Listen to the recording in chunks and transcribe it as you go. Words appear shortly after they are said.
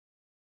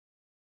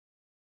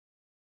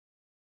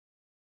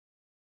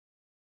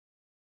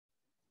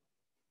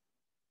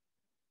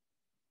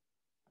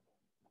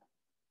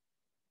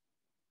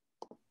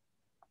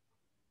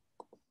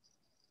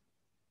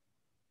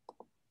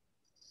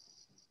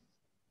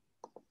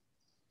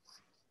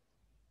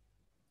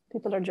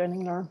People are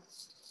joining now.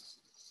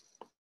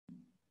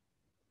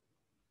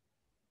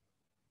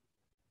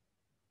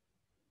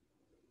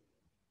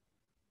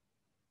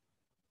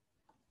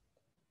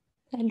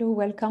 Hello,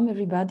 welcome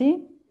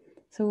everybody.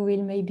 So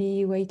we'll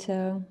maybe wait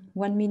 1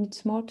 minute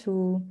more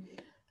to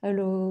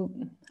allow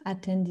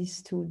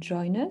attendees to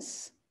join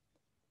us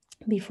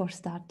before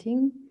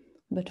starting,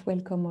 but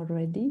welcome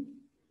already.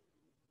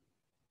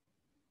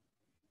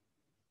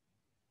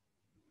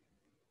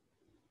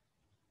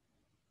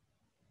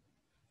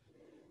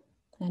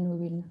 And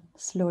we will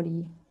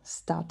slowly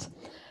start.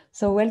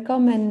 So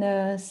welcome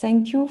and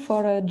thank you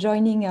for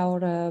joining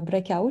our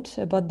breakout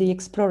about the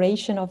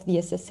exploration of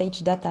the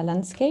SSH data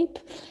landscape,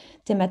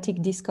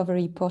 thematic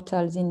discovery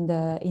portals in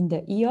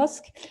the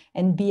EOSC.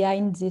 And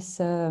behind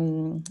this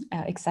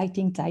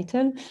exciting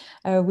title,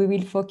 we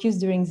will focus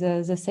during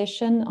the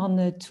session on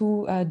the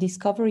two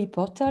discovery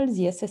portals,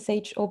 the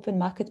SSH Open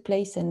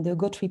Marketplace and the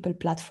GoTriple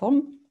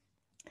platform.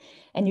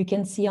 And you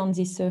can see on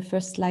this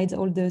first slide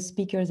all the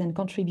speakers and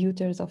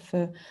contributors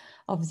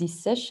of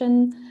this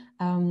session.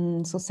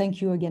 So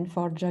thank you again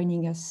for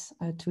joining us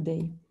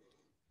today.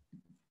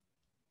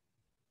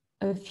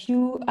 A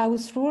few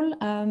house rules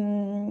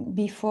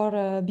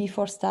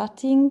before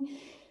starting.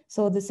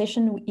 So the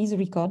session is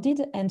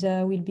recorded and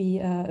will be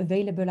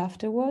available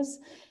afterwards.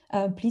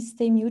 Please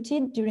stay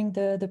muted during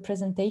the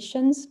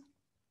presentations.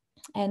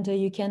 And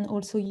you can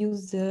also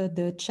use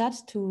the chat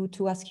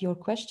to ask your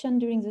question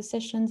during the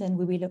sessions, and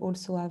we will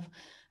also have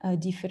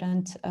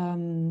different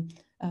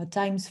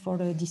times for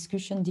a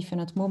discussion,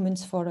 different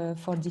moments for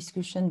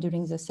discussion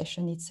during the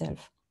session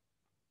itself.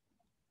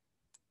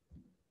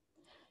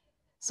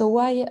 So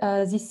why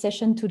this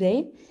session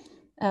today?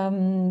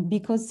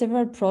 Because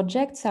several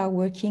projects are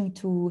working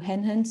to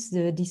enhance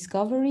the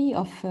discovery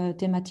of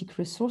thematic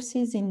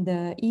resources in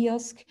the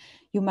EOSC.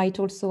 You might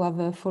also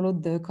have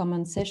followed the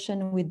common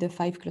session with the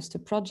 5 cluster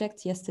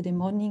projects yesterday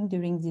morning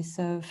during this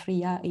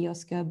FRIA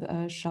EOSC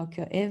Hub Shock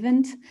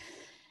event.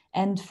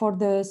 And for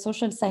the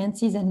social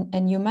sciences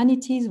and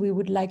humanities, we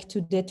would like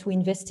today to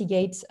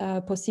investigate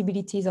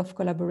possibilities of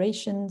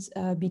collaborations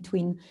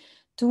between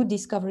two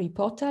discovery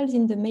portals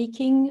in the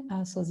making,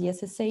 so the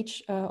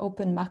SSH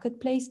Open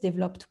Marketplace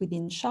developed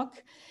within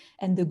SHOC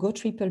and the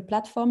GoTriple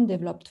platform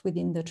developed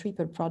within the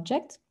Triple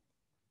project.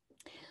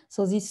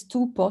 So these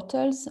two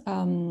portals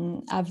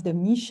have the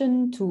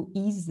mission to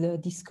ease the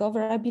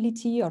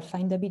discoverability or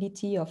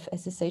findability of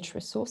SSH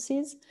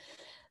resources.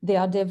 They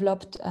are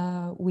developed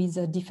with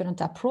a different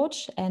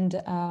approach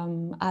and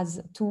as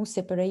two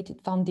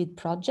separated founded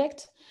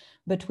projects.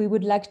 But we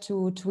would like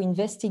to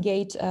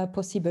investigate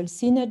possible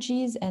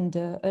synergies and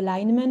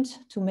alignment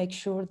to make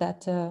sure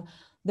that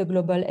the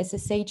global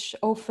SSH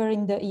offer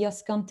in the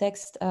EOS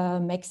context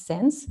makes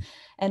sense,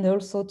 and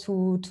also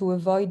to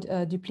avoid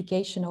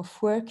duplication of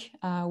work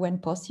when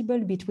possible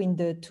between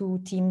the two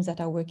teams that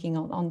are working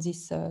on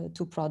these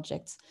two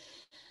projects.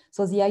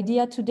 So the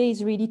idea today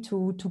is really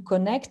to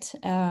connect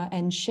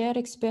and share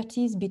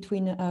expertise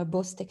between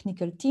both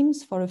technical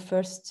teams for a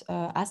first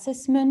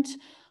assessment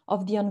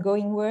of the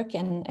ongoing work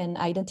and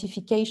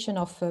identification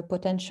of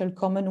potential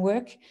common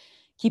work,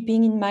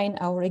 keeping in mind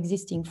our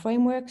existing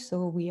framework.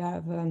 So we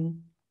have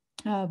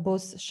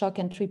both SHOC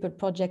and Triple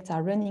projects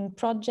are running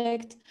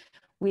projects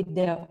with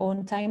their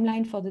own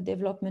timeline for the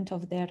development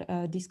of their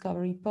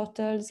discovery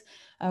portals.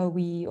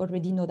 We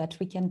already know that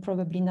we can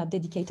probably not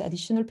dedicate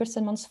additional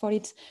person months for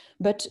it,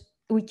 but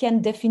we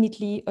can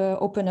definitely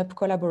open up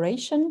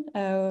collaboration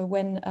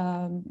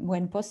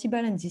when possible,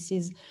 and this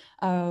is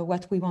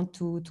what we want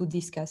to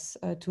discuss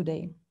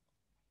today.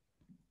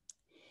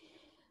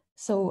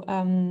 So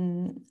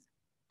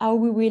how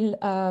we will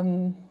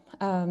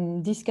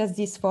discuss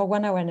this for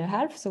 1 hour and a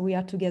half. So we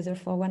are together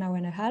for 1 hour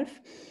and a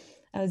half.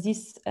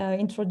 This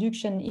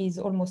introduction is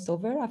almost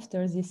over.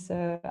 After this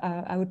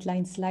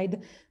outline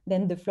slide,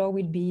 then the floor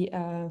will be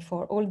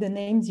for all the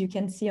names you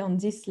can see on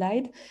this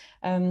slide.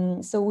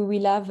 So we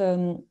will have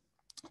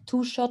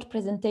 2 short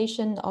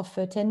presentations of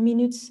 10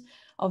 minutes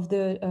of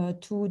the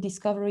 2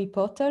 discovery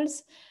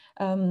portals,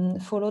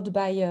 followed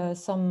by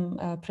some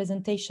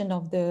presentation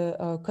of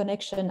the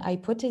connection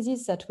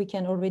hypothesis that we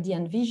can already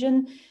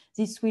envision.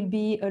 This will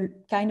be a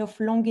kind of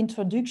long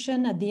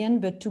introduction at the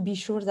end, but to be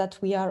sure that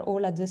we are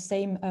all at the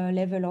same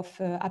level of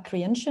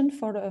apprehension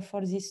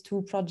for these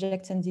 2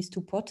 projects and these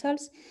 2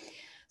 portals.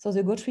 So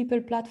the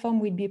GoTriple platform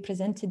will be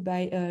presented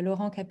by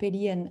Laurent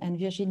Capelli and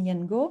Virginie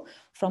Ngo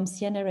from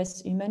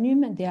CNRS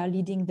Humanum, and they are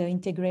leading the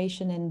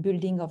integration and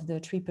building of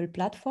the Triple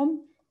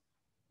platform.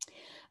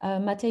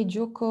 Matej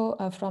Joko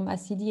from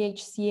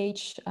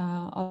ACDHCH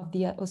of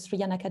the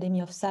Austrian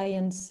Academy of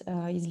Science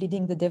is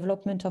leading the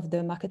development of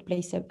the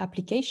marketplace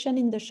application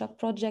in the SHOC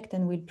project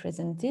and will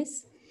present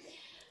this.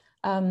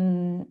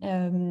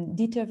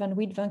 Dieter van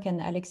Wiedwinck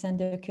and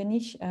Alexander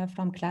König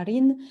from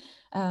Clarin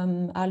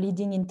are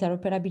leading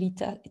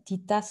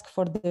interoperability task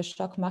for the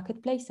SHOC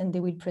marketplace, and they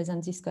will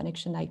present this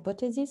connection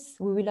hypothesis.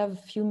 We will have a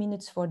few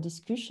minutes for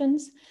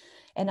discussions.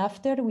 And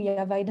after, we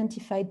have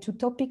identified 2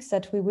 topics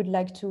that we would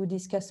like to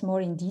discuss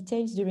more in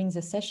details during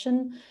the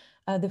session.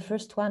 The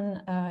first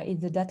one is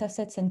the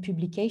datasets and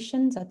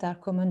publications that are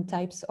common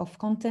types of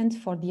content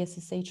for the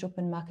SSH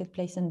Open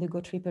Marketplace and the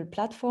GoTriple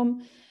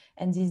platform.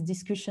 And this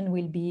discussion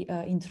will be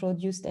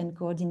introduced and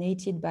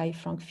coordinated by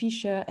Frank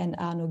Fischer and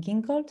Arno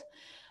Gingold.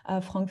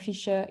 Frank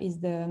Fischer is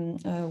the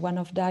one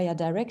of DIA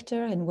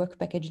director and work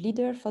package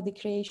leader for the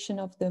creation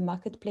of the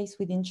marketplace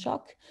within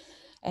SHOC.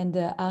 And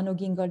Arno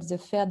Gingold is the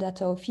fair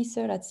data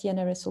officer at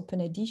CNRS Open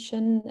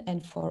Edition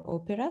and for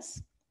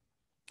Operas.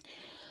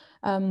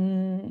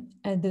 And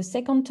the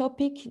second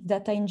topic,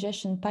 data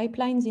ingestion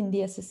pipelines in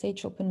the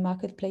SSH Open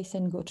Marketplace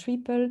and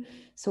GoTriple.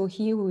 So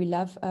here we will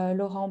have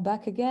Laurent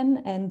back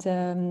again, and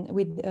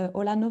with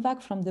Ola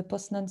Novak from the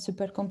Poznan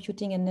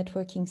Supercomputing and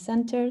Networking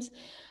Centers,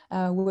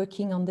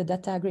 working on the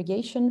data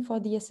aggregation for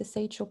the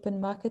SSH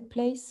Open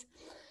Marketplace.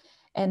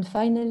 And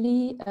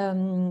finally,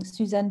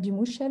 Suzanne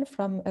Dumouchel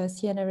from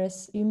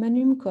CNRS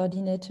Humanum,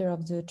 coordinator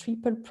of the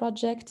Triple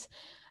project,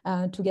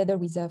 together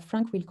with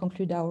Frank, will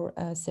conclude our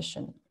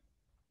session.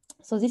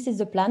 So this is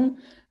the plan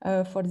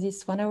for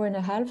this 1 hour and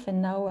a half.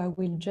 And now I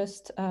will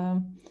just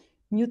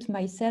mute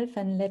myself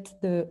and let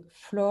the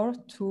floor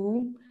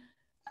to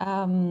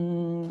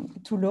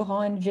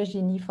Laurent and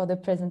Virginie for the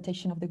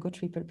presentation of the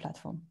GoTriple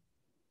platform.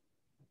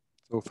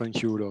 So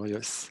thank you, Laura.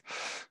 Yes.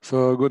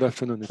 So good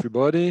afternoon,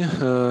 everybody.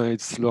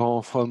 It's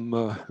Laurent from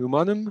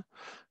Humanum.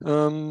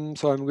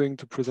 So I'm going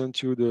to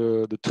present you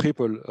the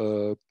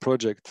Triple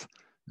project.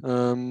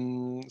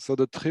 So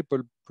the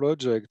Triple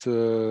project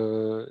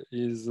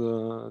is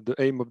the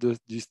aim of this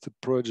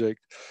project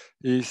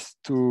is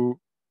to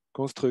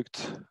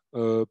construct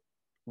a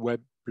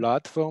web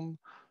platform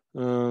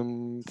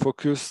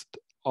focused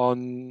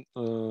on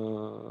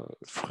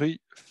three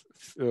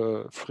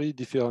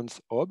different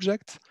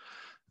objects.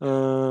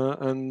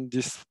 And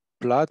this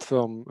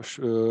platform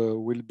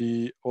will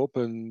be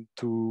open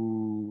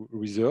to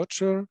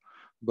researchers,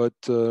 but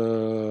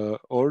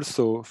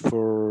also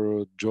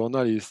for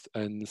journalists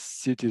and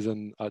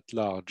citizens at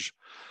large.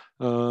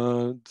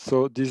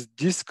 So these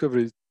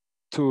discovery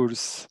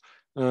tools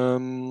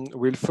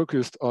will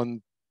focus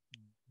on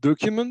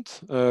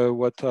document.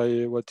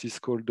 What is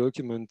called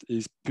document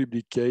is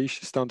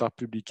publication, standard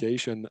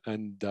publication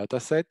and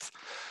datasets,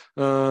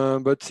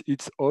 but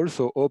it's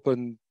also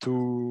open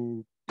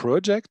to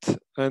project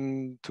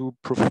and to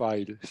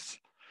profiles.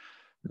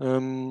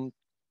 The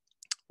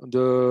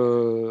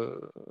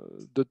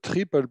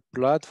Triple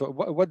platform,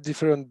 what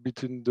different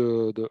between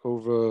the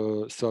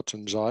other search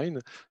engine?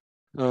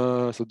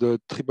 So the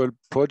Triple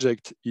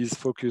project is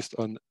focused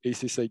on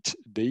SSH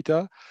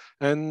data,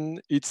 and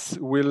it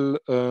will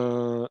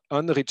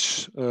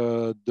enrich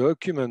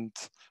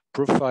document,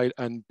 profile,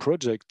 and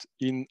project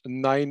in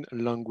 9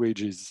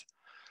 languages.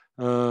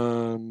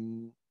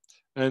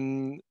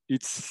 And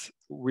it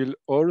will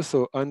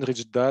also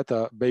enrich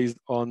data based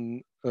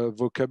on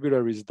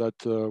vocabularies that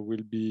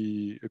will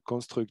be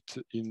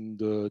constructed in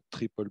the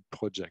Triple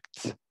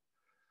project.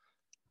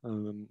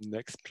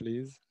 Next,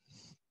 please.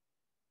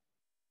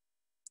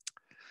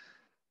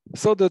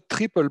 So the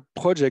Triple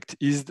project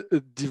is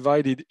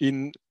divided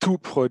in 2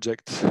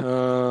 projects.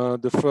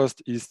 The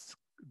first is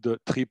the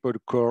Triple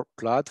core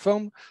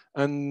platform,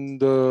 and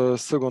the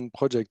second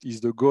project is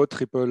the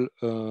GoTriple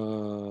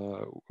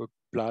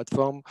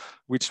platform,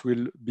 which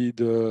will be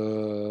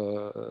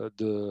the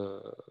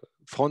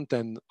front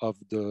end of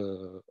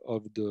the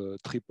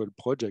Triple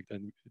project,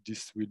 and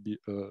this will be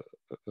a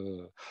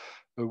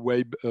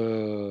web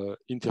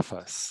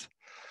interface.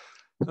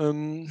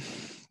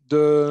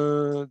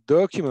 The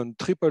document,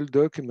 Triple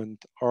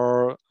document,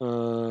 are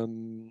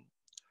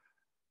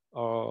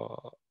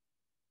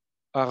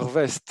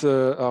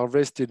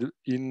harvested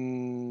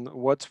in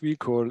what we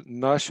call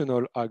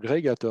national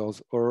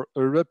aggregators or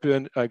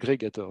European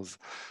aggregators.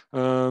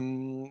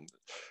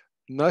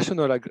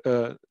 National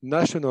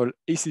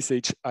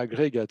SSH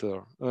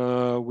aggregator.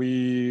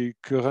 We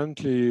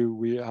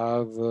currently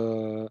have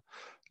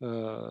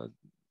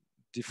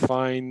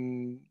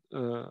define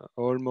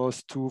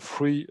almost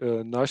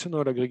 2-3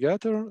 national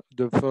aggregator.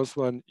 The first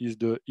one is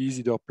the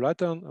Isidore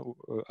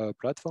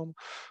platform,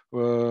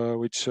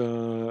 which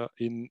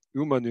in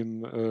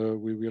Humanum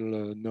we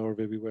will know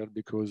very well,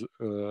 because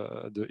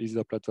the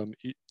Isidore platform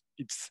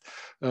it's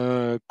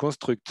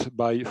constructed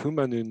by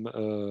Humanum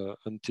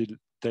until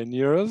 10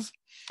 years.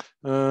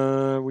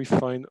 We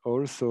find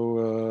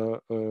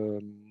also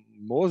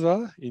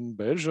Moza in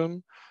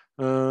Belgium.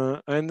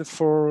 And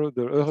for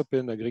the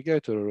European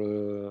aggregator,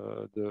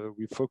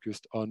 we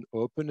focused on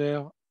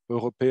OpenAir,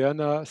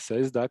 Europeana,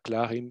 CESDA,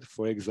 Clarin,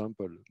 for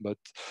example. But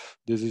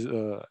this is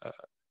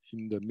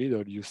in the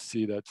middle, you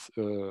see that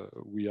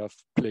we have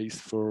place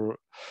for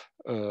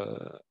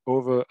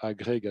other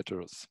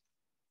aggregators.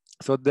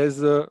 So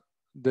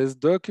these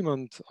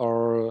documents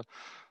are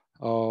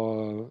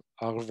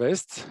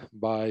harvested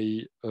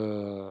by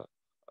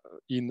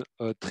in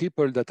a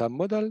Triple data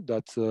model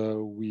that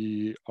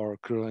we are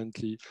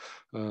currently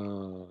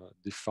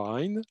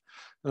define.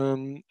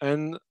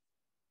 And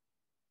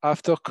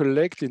after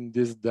collecting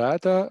this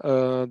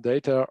data,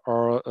 data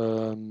are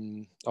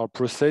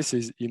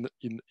processed in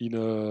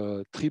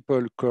a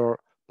Triple core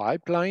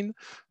pipeline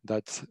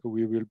that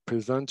we will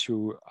present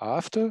you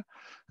after.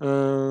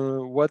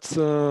 What's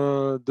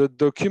the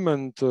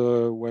document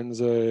when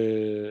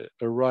they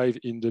arrive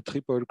in the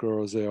triple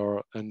core, they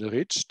are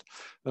enriched.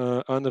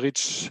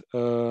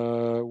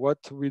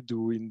 What we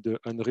do in the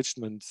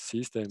enrichment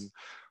system,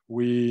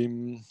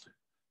 we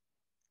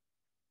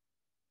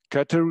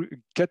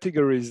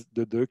categorize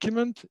the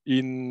document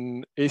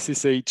in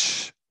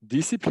SSH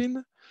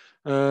discipline.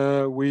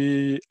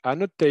 We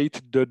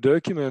annotate the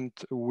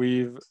document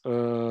with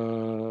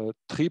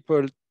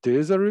triple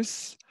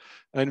thesaurus,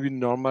 and we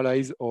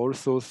normalize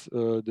also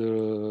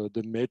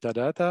the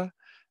metadata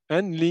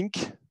and link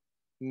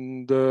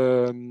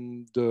the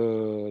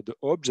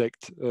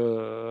object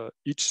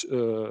each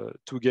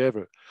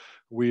together.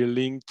 We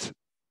linked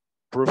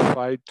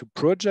profile to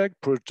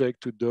project,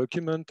 project to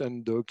document,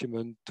 and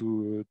document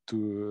to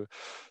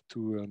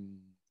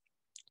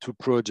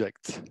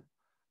project.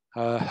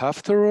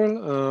 After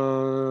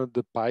all,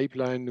 the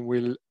pipeline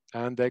will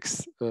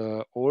index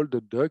all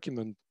the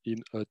document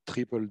in a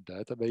triple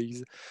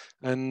database,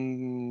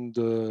 and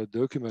the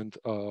document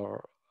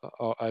are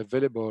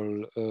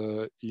available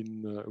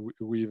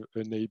with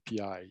an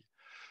API.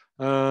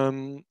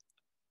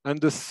 And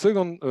the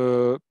second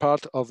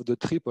part of the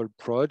triple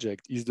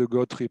project is the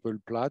Go Triple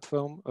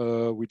platform,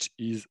 which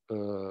is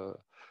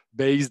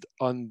based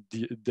on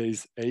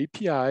this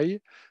API.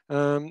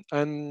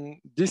 And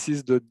this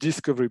is the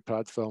discovery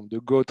platform, the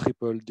Go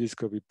Triple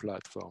discovery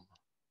platform.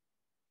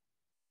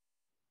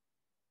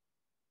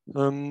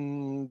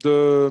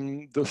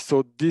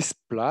 So this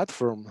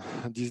platform,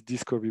 this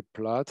discovery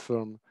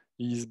platform,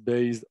 is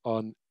based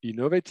on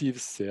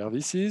innovative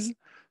services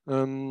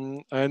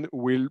and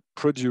will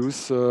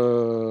produce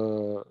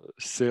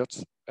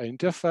search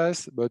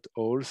interface, but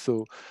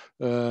also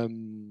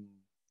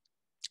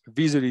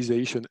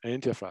visualization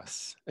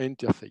interface.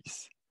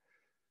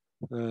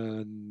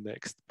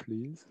 Next,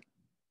 please.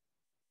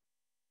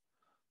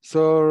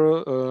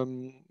 So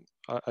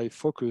I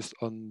focused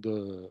on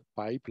the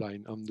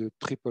pipeline, on the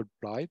triple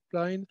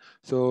pipeline.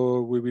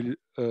 So we will,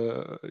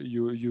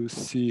 you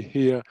see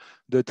here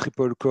the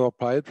triple core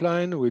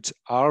pipeline, which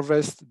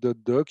harvests the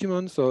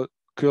document. So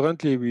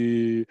currently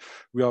we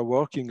are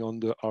working on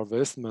the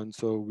harvestment.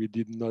 So we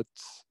did not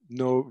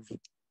know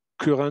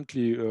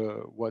currently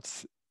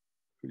what's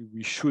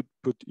we should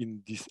put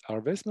in this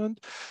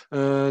harvestment.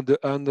 The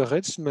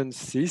enrichment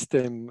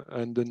system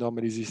and the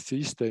normalization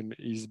system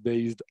is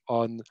based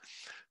on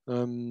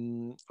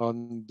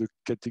the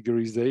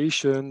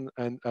categorization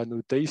and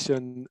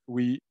annotation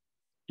we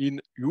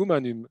in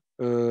Humanum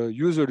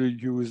usually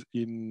use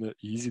in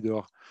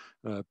Isidore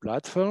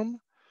platform.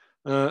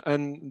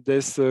 And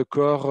this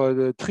core,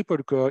 the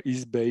triple core,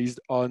 is based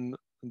on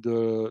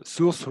the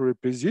source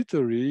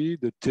repository,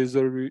 the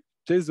thesauri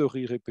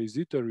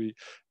repository,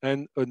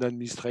 and an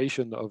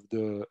administration of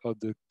the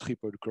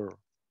triple core.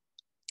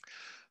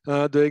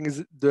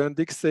 The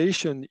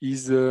indexation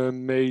is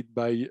made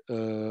by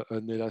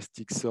an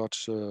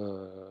Elasticsearch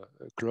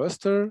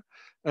cluster,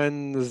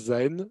 and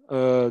then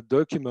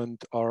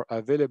documents are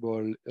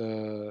available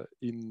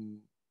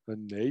in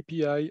an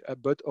API,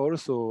 but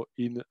also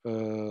in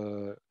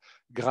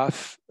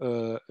graph,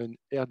 an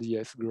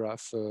RDS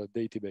graph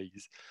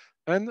database.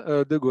 And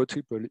the Go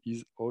Triple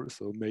is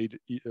also made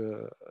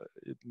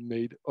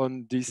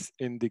on this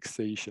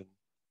indexation.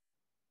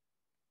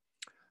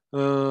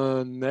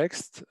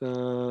 Next,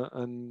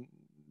 and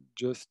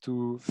just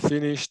to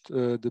finish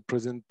the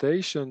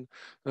presentation,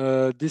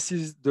 this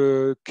is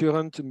the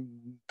current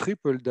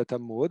triple data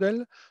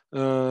model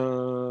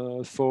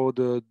for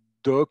the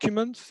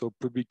document, so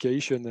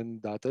publication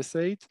and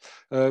dataset.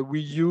 We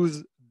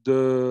use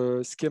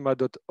the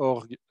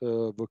schema.org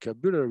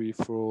vocabulary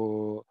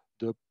for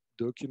the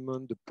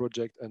document, the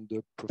project, and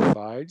the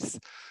profiles.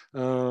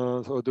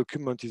 So a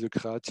document is a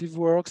creative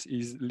works,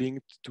 is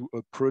linked to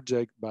a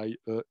project by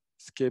a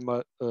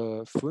schema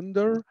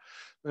funder.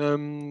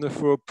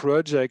 For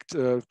project,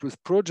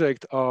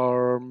 project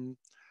are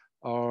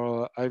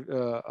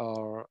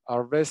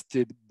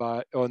harvested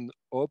on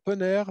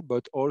OpenAir,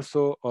 but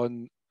also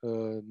on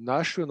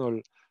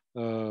national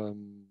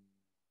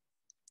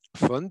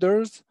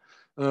funders.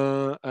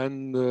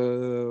 And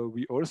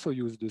we also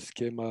use the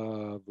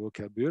schema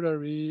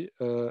vocabulary,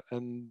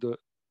 and the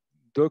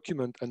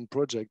document and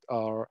project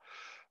are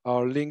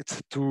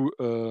linked to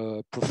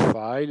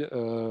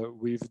profile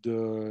with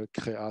the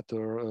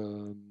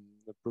creator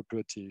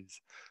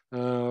properties.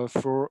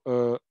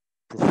 For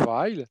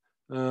profile,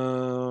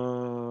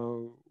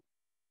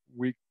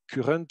 we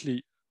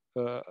currently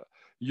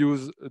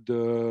use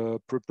the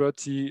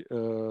property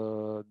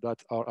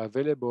that are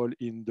available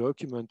in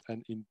document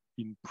and in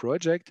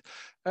project,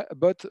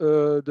 but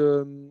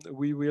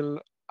we will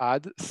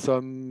add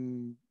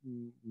some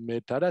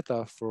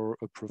metadata for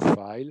a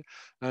profile,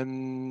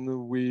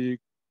 and we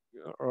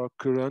are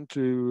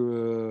currently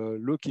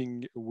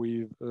looking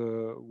with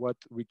what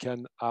we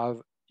can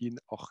have in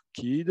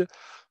ORCID.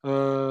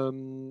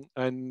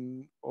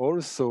 And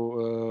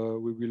also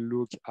we will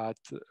look at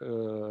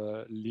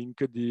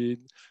LinkedIn,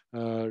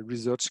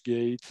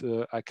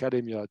 ResearchGate,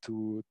 academia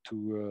to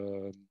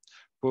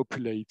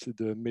populate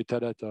the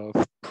metadata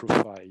of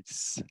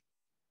profiles.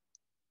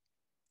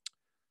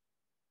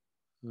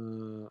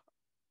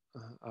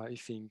 I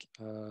think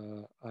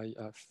I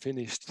have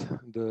finished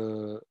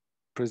the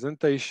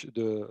presentation,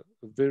 the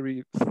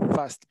very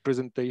fast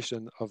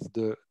presentation of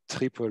the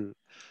triple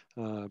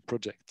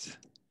project.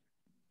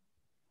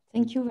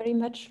 Thank you very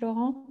much,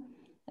 Laurent.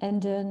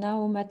 And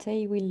now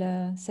Matej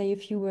will say a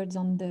few words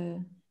on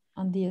the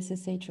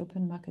SSH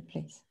Open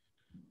Marketplace.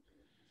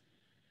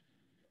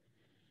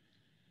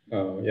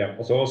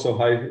 Yeah, so also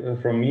hi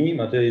from me,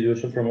 Matej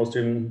Jurčo from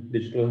Austrian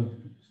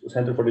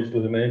Center for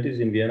Digital Humanities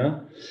in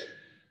Vienna.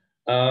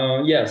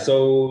 Yeah,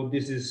 so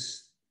this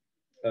is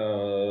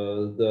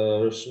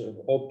the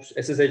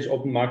SSH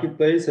Open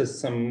Marketplace has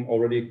some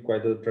already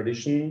quite a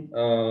tradition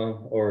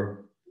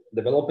or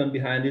development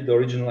behind it. The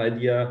original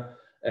idea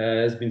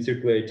has been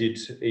circulated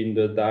in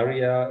the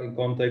DARIA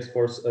context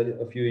for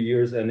a few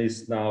years and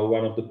is now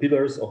one of the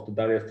pillars of the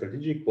DARIA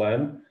strategic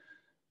plan.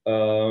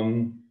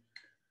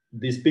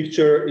 This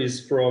picture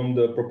is from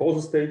the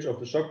proposal stage of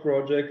the SHOCK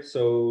project,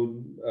 so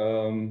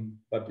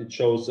but it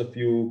shows a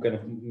few kind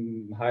of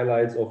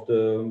highlights of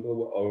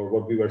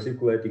what we were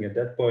circulating at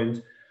that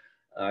point.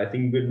 I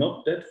think we're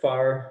not that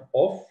far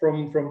off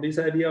from this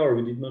idea, or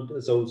we did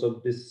not.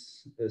 So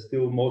this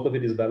still most of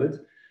it is valid.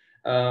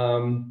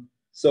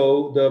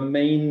 So the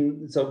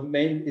main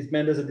is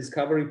meant as a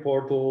discovery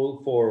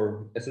portal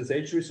for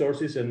SSH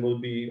resources and will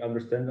be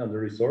understood under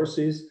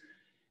resources.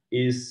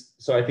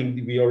 So I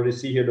think we already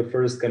see here the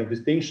first kind of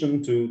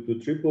distinction to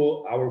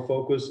triple our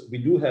focus. We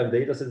do have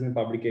data sets and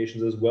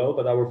publications as well,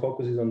 but our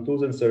focus is on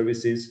tools and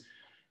services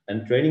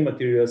and training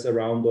materials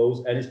around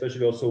those, and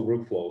especially also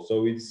workflow.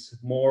 So it's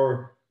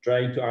more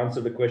trying to answer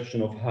the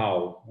question of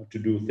how to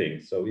do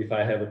things. So if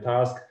I have a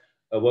task,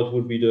 what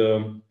would be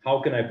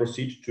how can I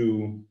proceed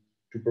to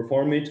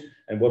perform it,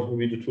 and what would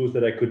be the tools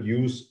that I could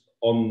use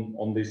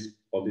on this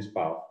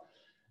path.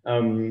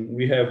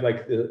 We have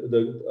like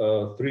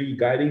the three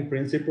guiding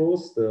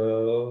principles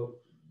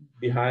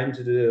behind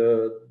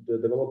the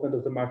development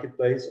of the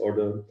marketplace,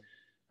 or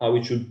how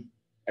it should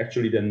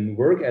actually then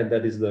work, and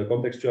that is the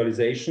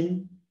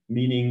contextualization,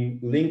 meaning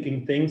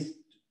linking things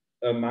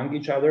among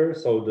each other.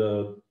 So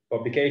the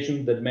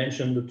publications that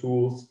mention the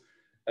tools,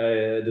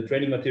 the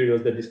training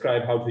materials that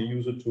describe how to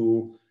use a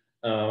tool,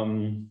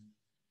 and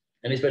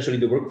especially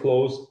the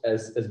workflows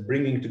as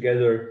bringing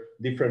together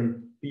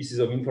different pieces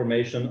of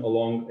information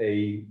along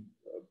a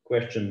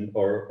question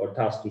or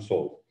task to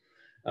solve.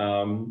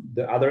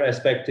 The other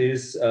aspect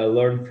is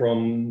learn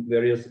from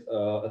various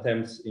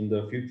attempts in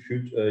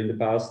the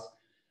past,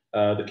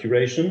 the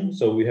curation.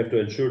 So we have to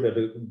ensure that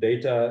the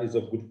data is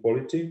of good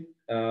quality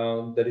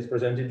that is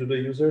presented to the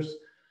users.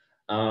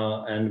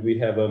 And we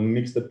have a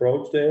mixed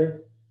approach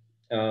there.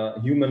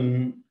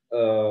 Human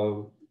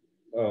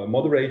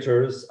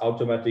moderators,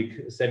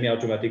 automatic,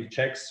 semi-automatic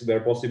checks where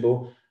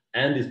possible,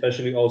 and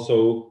especially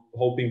also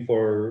hoping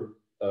for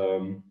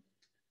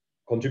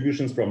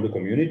contributions from the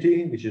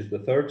community, which is the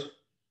third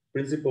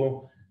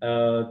principle,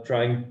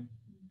 trying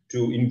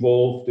to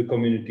involve the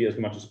community as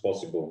much as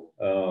possible,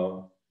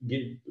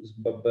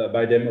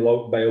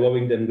 by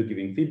allowing them to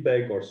giving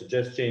feedback or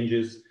suggest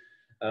changes,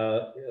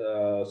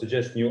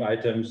 suggest new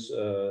items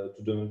to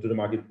the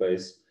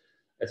marketplace,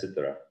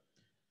 etc.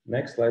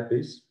 Next slide,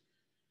 please.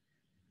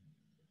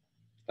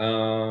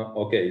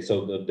 Okay,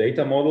 so the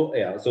data model,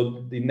 yeah,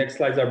 so the next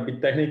slides are a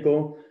bit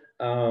technical.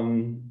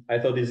 I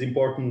thought it's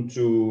important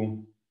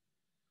to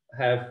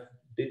have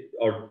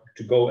or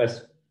to go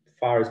as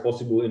far as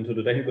possible into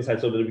the technical side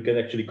so that we can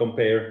actually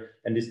compare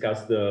and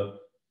discuss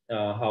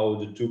how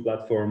the two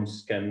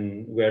platforms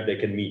where they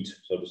can meet,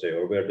 so to say,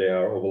 or where they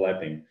are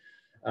overlapping.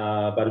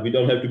 But we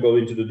don't have to go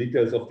into the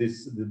details of the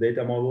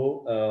data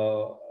model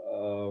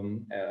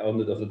of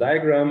the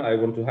diagram. I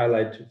want to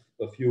highlight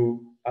a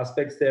few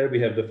aspects there.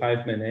 We have the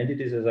 5 main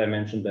entities, as I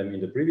mentioned them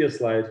in the previous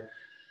slide.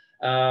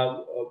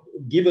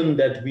 Given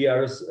that we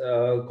are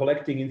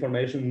collecting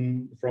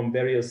information from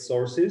various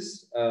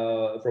sources,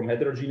 from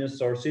heterogeneous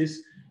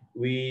sources,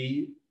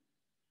 we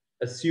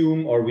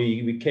assume, or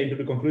we came to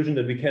the conclusion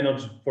that we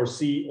cannot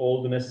foresee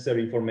all the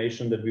necessary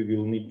information that we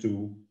will need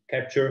to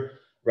capture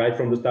right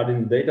from the start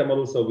in the data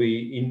model. So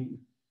we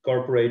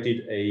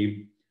incorporated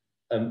a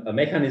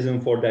mechanism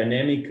for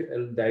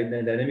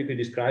dynamically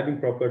describing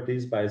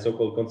properties by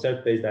so-called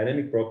concept-based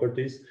dynamic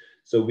properties.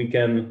 So we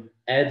can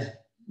add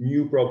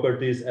new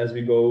properties as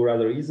we go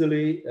rather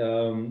easily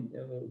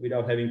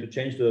without having to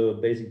change the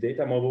basic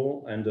data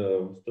model and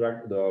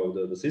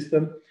the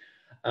system.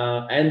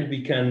 And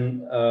we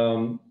can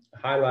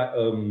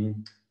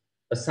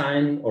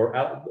assign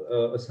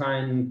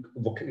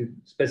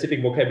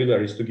specific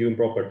vocabularies to given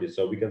properties.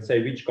 So we can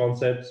say which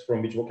concepts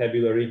from which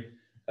vocabulary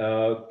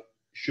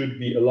should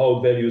be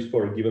allowed values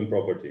for a given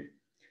property.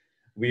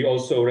 We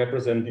also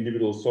represent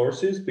individual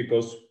sources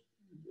because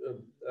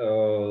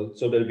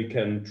so that we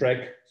can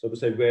track, so to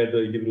say, where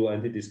the individual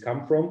entities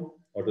come from,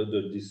 or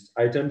these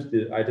items,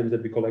 the items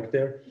that we collect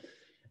there.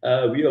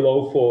 We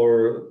allow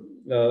for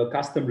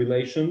custom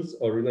relations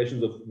or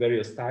relations of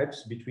various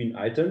types between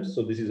items.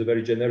 So this is a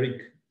very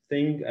generic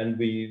thing, and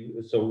we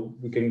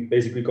can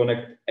basically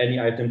connect any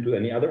item to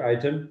any other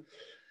item.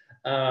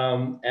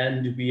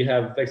 And we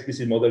have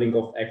explicit modeling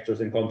of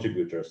actors and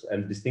contributors,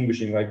 and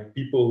distinguishing like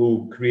people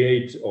who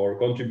create or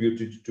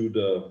contributed to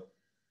the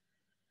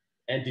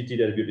entity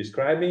that we're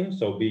describing.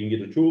 So being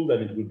it a tool,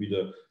 then it would be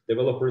the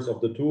developers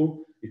of the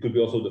tool. It could be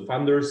also the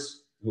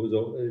funders,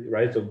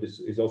 right? So this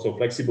is also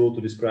flexible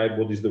to describe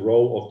what is the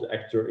role of the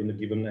actor in a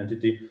given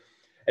entity.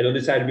 And on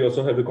this side, we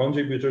also have the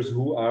contributors,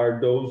 who are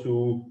those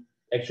who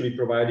actually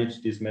provided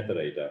this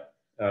metadata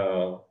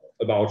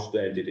about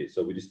the entity.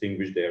 So we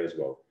distinguish there as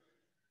well.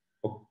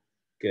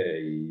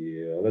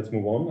 Okay, let's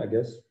move on, I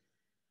guess.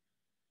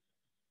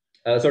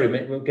 Sorry,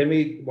 can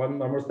we one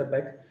more step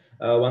back?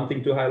 One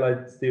thing to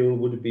highlight still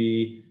would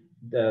be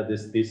one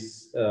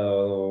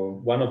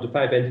of the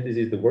 5 entities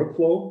is the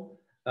workflow,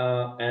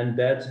 and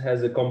that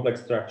has a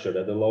complex structure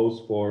that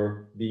allows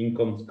for being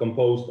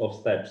composed of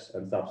steps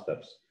and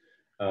sub-steps.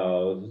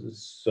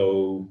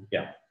 So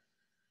yeah,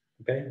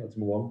 okay, let's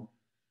move on.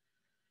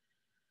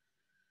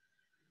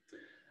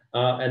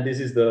 And this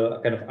is the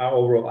kind of our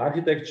overall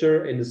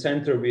architecture. In the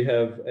center, we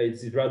have,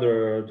 it's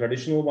rather a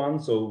traditional one,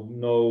 so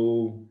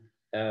no,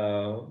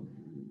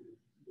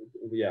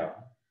 yeah,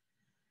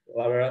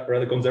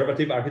 rather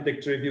conservative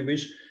architecture, if you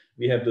wish.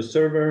 We have the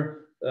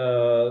server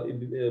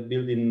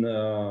built in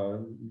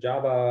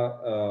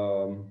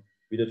Java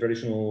with a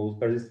traditional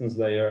persistence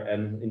layer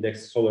and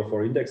index solver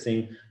for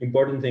indexing.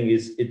 Important thing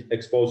is it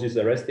exposes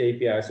a REST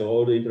API, so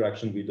all the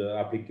interaction with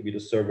the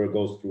server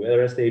goes through a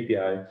REST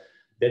API.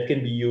 That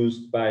can be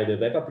used by the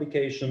web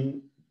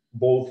application,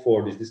 both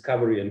for this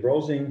discovery and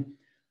browsing,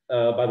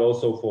 but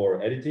also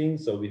for editing.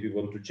 So if you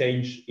want to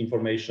change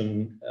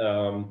information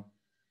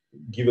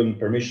given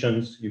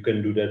permissions, you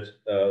can do that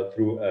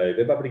through a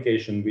web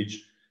application,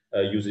 which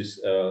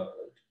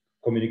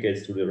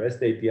communicates through the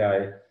REST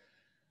API.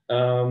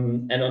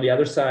 And on the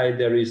other side,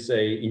 there are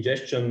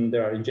ingestion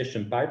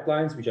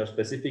pipelines, which are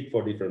specific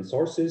for different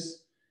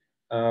sources.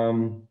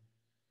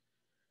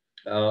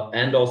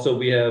 And also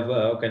we have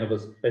kind of a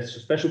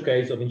special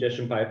case of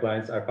ingestion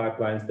pipelines are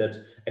pipelines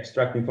that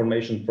extract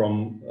information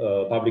from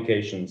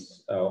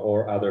publications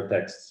or other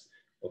texts,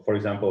 for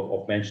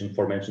example,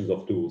 mentions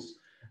of tools.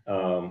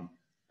 And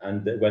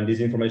when this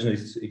information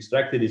is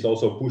extracted, it's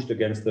also pushed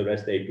against the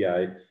REST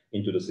API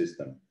into the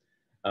system.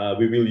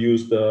 We will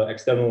use the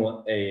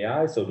external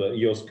AAI, so the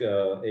EOSC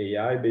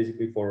AAI,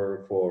 basically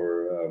for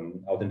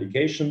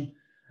authentication.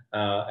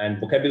 And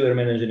vocabulary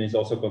management is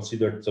also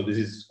considered. So this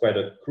is quite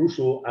a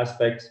crucial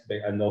aspect,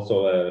 and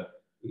also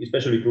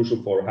especially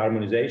crucial for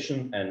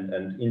harmonization and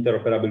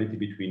interoperability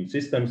between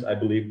systems, I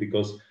believe,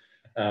 because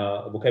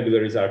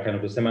vocabularies are kind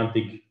of the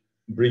semantic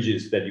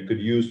bridges that you could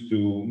use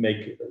to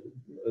make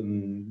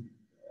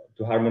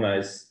to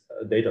harmonize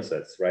data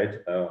sets,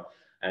 right?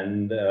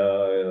 And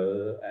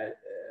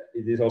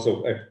it is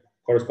also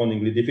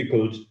correspondingly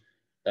difficult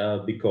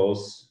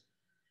because,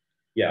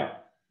 yeah,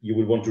 you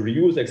will want to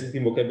reuse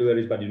existing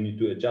vocabularies, but you need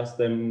to adjust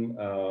them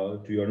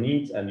to your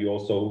needs, and you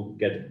also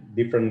get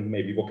different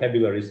maybe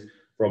vocabularies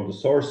from the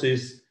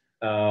sources,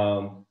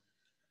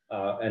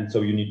 and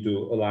so you need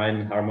to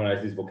align,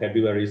 harmonize these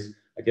vocabularies.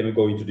 I cannot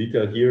go into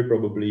detail here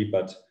probably,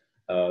 but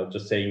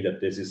just saying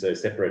that this is a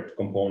separate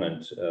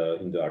component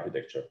in the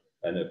architecture,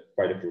 and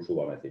quite a crucial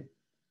one, I think.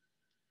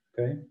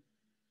 Okay,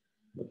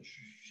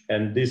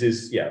 and this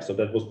is, yeah, so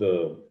that was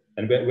the,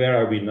 and where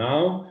are we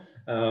now?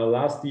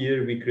 Last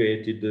year we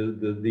created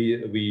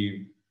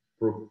we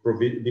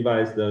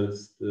devised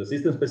the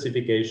system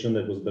specification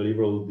that was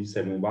deliverable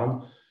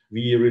V7.1.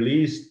 We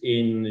released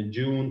in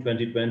June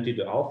 2020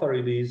 the alpha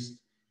release.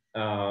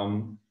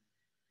 Kind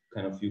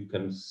of, you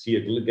can see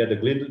get a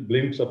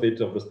glimpse of it,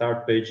 of the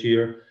start page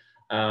here.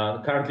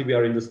 Currently we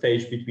are in the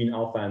stage between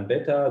alpha and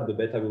beta. The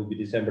beta will be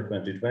December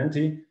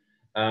 2020.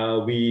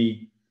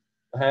 We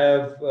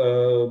have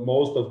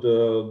most of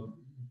the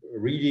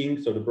reading,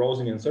 so the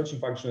browsing and searching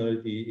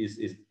functionality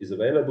is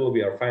available.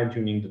 We are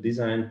fine-tuning the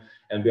design,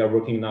 and we are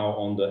working now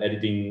on the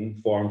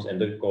editing forms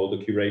and the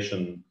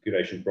curation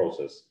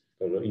process,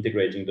 so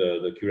integrating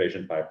the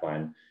curation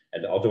pipeline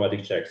and the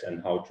automatic checks,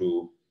 and how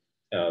to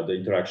the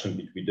interaction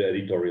between the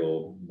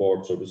editorial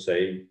board, so to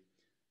say,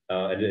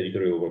 and the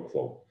editorial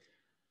workflow.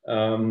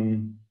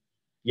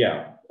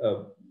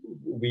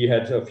 We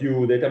had a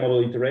few data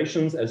model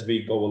iterations as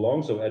we go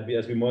along. So as we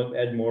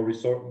add more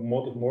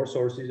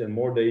sources and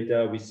more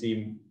data, we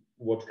see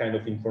what kind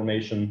of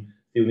information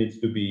still needs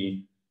to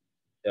be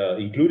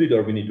included,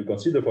 or we need to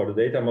consider for the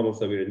data model.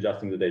 So we're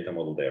adjusting the data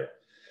model there.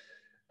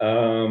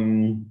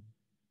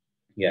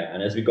 Yeah,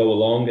 and as we go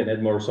along and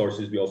add more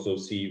sources, we also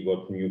see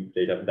what new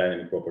data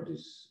dynamic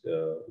properties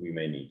we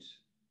may need.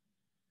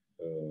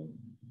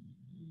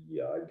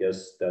 Yeah, I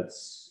guess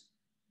that's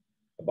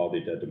about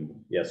it at the moment.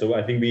 Yeah, so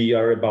I think we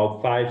are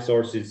about 5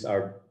 sources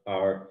are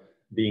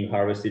being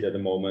harvested at the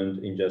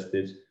moment,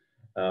 ingested.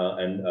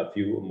 and a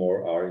few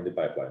more are in the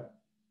pipeline.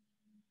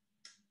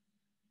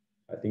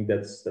 I think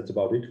that's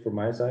about it from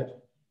my side.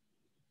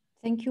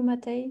 Thank you,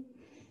 Matej.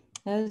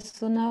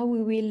 So now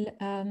we will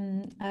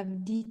have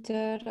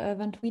Dieter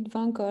van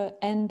Wiedwank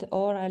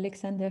and/or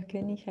Alexander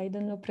Koenig, I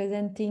don't know,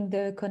 presenting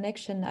the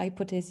connection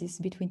hypothesis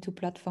between two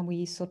platforms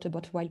we thought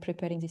about while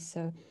preparing this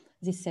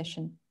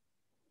session.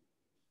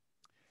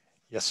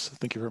 Yes,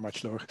 thank you very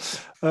much, Laura.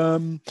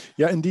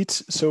 Yeah, indeed.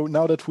 So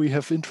now that we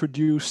have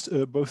introduced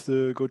both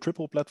the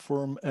GoTriple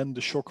platform and the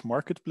SHOCK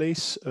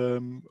marketplace,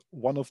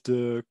 one of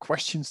the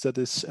questions that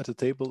is at the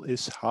table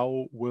is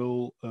how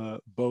will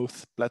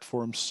both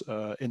platforms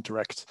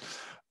interact?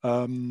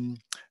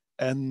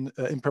 And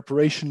in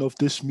preparation of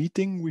this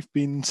meeting, we've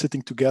been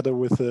sitting together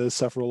with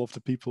several of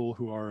the people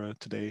who are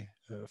today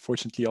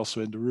fortunately also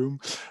in the room,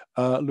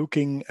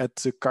 looking at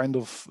the kind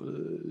of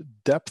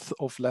depth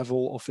of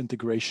level of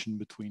integration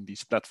between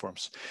these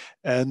platforms.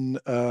 And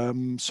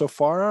so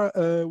far,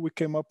 we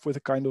came up with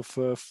a kind of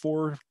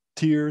 4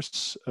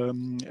 tiers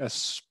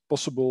as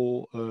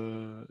possible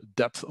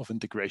depth of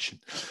integration.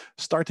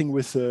 Starting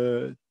with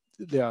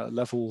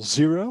level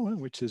 0,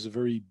 which is a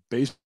very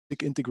basic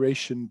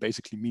integration,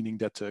 basically meaning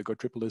that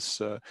GoTriple is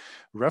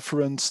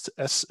referenced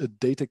as a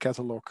data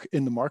catalog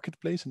in the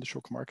marketplace, in the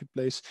SHOCK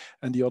marketplace,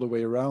 and the other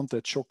way around,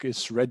 that SHOCK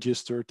is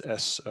registered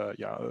as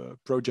a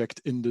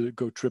project in the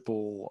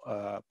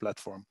GoTriple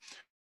platform.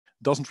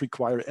 Doesn't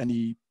require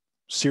any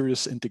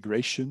serious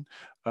integration,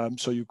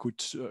 so you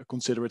could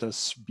consider it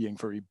as being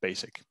very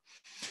basic.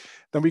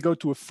 Then we go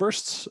to a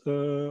first,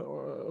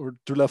 or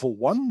to level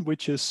 1,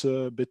 which is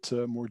a bit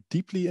more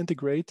deeply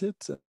integrated.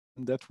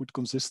 And that would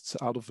consist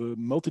out of a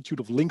multitude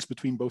of links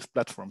between both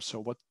platforms. So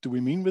what do we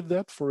mean with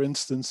that? For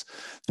instance,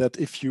 that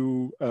if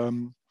you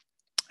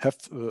have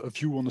a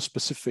view on a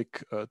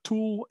specific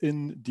tool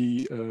in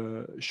the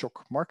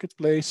SHOCK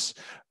marketplace,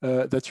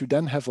 that you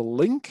then have a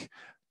link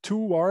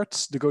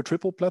towards the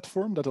GoTriple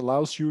platform that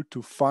allows you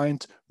to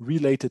find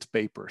related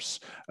papers.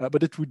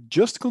 But it would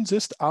just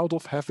consist out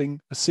of having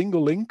a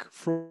single link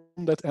from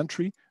that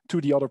entry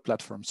to the other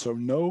platform. So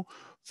no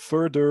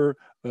further,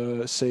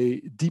 say,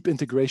 deep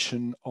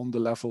integration on the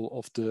level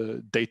of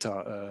the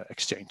data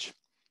exchange.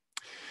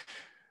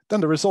 Then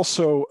there is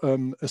also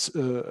an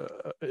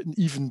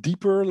even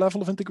deeper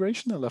level of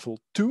integration, a level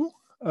 2,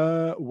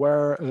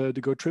 where the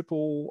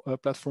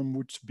GoTriple platform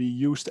would be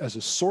used as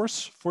a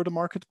source for the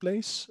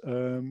marketplace,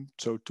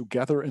 so to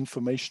gather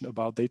information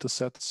about data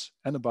sets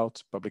and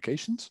about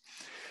publications.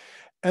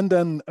 And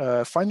then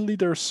finally,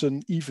 there's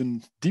an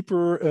even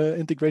deeper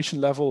integration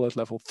level at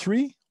level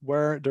 3,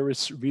 where there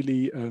is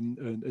really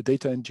a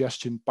data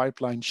ingestion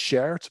pipeline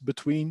shared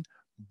between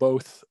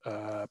both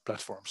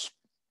platforms.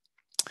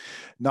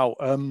 Now,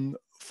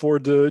 for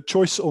the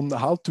choice on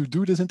how to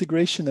do this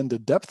integration and the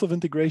depth of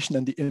integration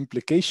and the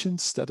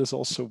implications, that is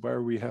also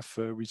where we have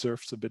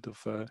reserved a bit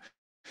of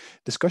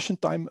discussion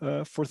time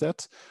for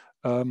that.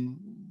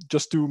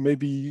 Just to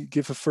maybe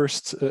give a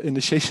first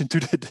initiation to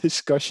the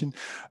discussion.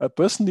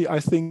 Personally,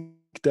 I think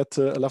that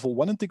a level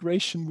 1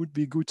 integration would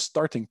be a good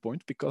starting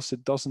point because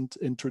it doesn't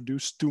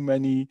introduce too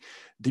many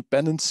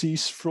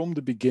dependencies from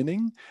the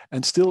beginning,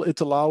 and still it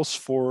allows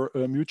for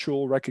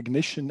mutual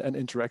recognition and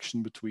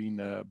interaction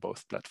between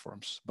both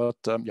platforms. But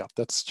yeah,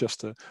 that's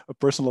just a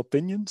personal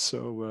opinion.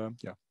 So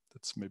yeah,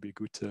 that's maybe a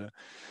good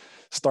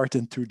start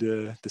into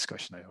the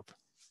discussion, I hope.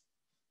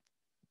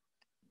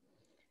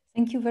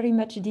 Thank you very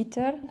much,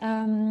 Dieter.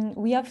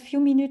 We have a few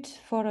minutes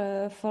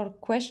for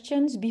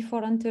questions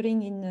before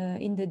entering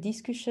in the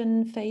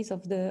discussion phase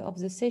of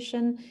the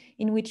session,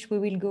 in which we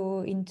will go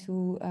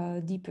into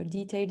deeper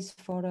details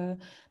for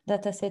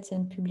datasets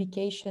and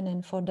publication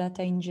and for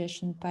data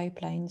ingestion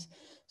pipelines.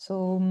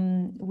 So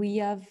we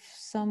have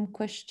some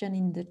question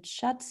in the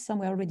chat. Some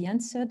were already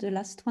answered. The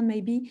last one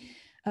maybe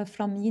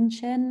from Yin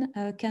Chen.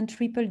 Can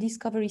Triple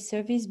Discovery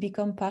Service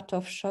become part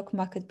of SHOCK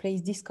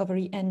Marketplace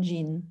Discovery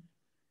Engine?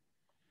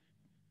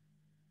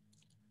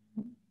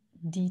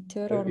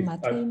 Dieter or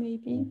Matej,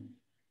 maybe?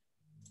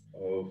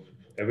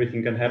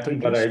 Everything can happen,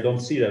 but I don't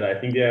see that. I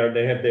think they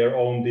have their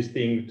own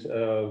distinct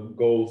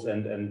goals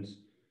and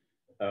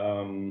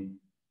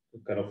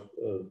kind of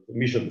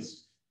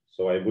missions.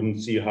 So I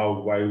wouldn't see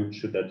why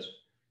should that.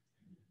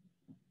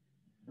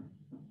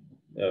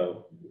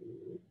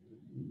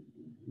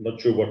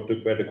 Not sure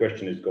where the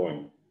question is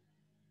going.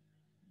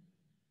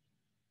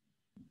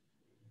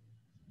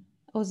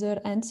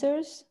 Other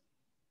answers?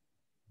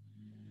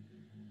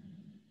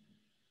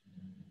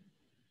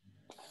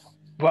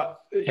 Well,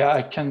 yeah,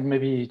 I can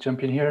maybe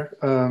jump in here.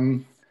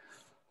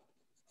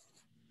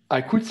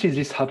 I could see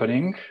this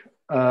happening.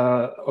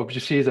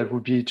 Obviously, that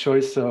would be a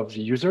choice of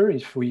the user.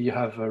 If we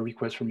have a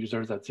request from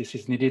users that this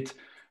is needed,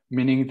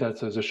 meaning that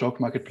the SHOCK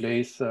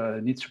marketplace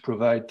needs to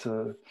provide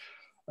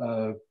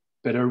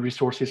better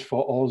resources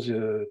for all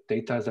the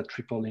data that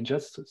Triple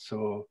ingests.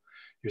 So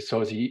you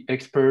saw the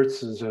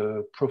experts,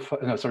 the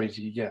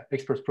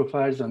experts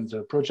profiles and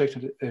the project,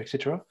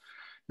 etc.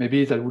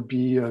 Maybe that would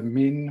be a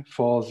mean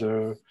for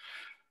the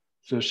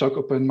SHOCK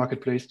open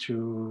marketplace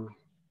to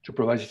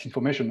provide this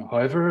information.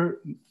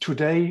 However,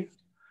 today,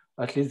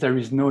 at least there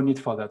is no need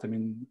for that. I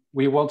mean,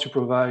 we want to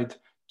provide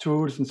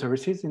tools and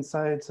services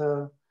inside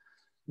the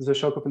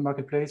SHOC Open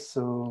Marketplace.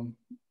 So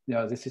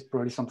yeah, this is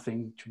probably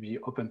something to be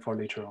open for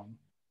later on.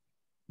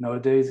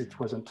 Nowadays, it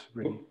wasn't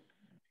really.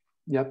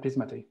 Yeah, please,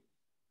 Matej.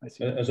 I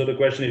see. And so the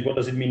question is, what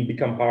does it mean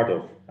become part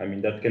of? I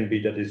mean, that can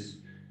be,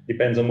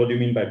 depends on what you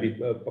mean by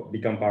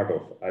become part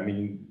of. I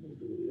mean,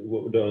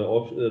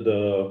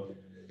 the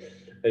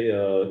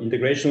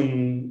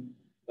integration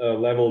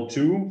level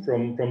 2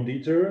 from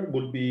DETR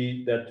would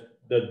be that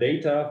the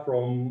data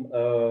from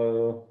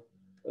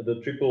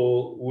the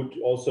triple would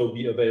also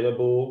be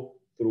available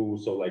through,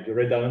 so like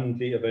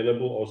redundantly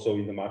available also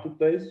in the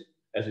marketplace,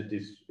 as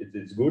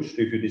it's good if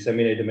you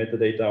disseminate the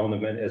metadata on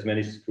as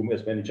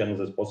many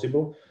channels as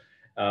possible.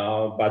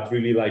 But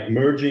really like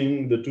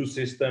merging the two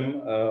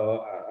systems,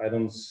 I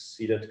don't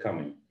see that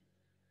coming.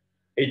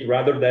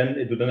 Rather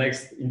than the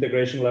next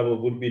integration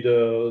level would be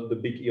the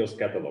big EOS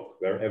catalog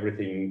where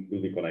everything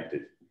will be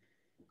connected.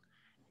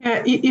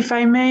 If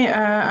I may,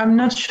 I'm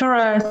not sure.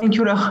 Thank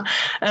you, Laure.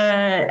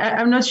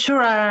 I'm not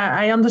sure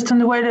I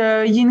understand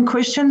well Yin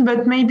question,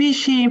 but maybe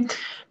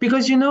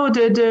because you know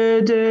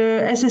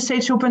the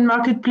SSH Open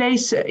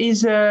Marketplace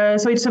is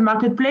so it's a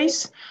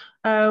marketplace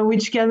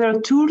which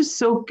gather tools.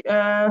 So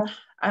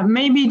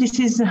maybe this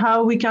is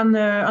how we can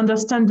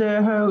understand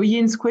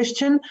Yin's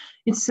question.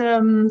 It's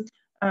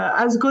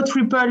as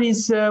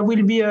GoTriple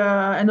will be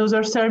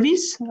another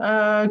service.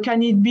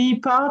 Can it be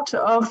part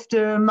of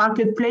the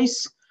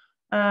marketplace?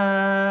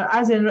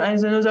 As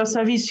another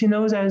service, you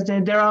know,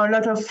 there are a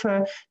lot of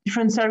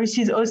different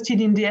services hosted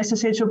in the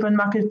SSH Open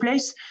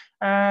Marketplace.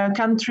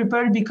 Can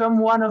Triple become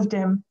one of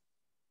them?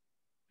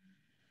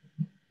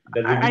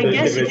 I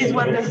guess it is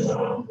what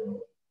the...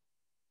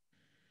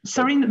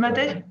 Sorry,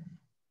 Matej?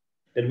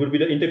 It would be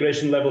the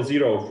integration level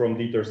 0 from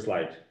DETR's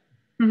slide,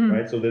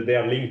 right? So that they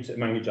are linked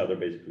among each other,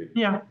 basically.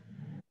 Yeah.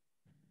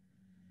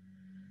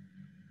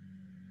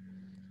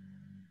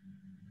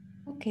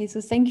 Okay,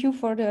 so thank you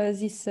for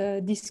these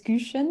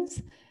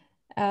discussions.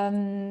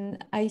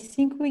 I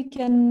think we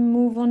can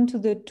move on to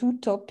the two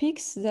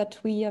topics that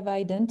we have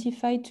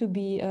identified to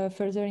be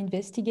further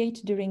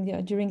investigated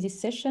during this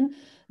session.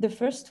 The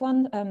first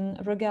one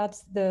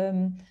regards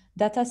the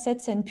data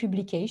sets and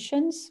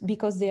publications,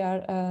 because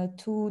there are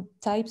two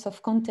types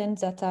of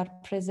content that are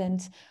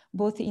present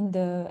both in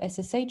the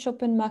SSH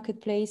Open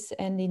Marketplace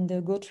and in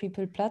the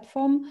GoTriple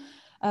platform.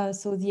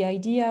 So the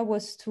idea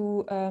was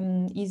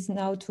is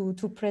now to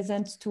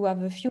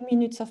have a few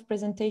minutes of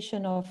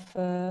presentation of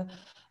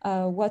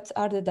what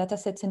are the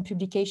datasets and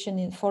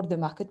publication for the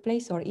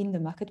marketplace or in the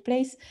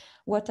marketplace,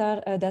 what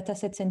are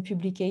datasets and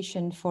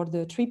publication for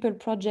the triple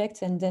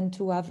project, and then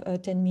to have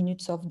 10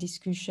 minutes of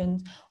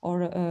discussion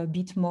or a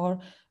bit more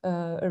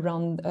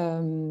around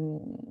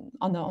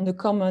on a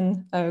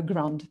common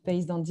ground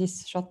based on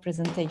this short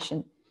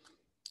presentation.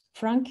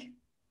 Frank?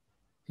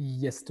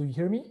 Yes, do you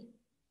hear me?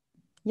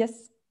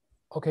 Yes.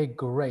 Okay,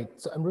 great.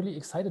 So I'm really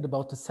excited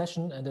about the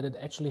session and that it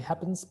actually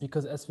happens,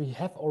 because as we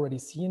have already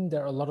seen,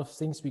 there are a lot of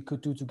things we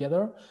could do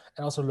together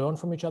and also learn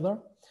from each other.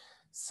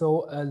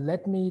 So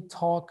let me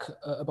talk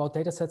about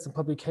datasets and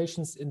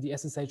publications in the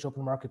SSH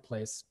Open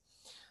Marketplace.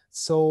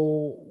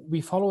 So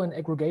we follow an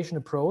aggregation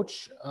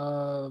approach,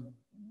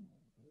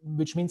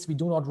 which means we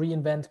do not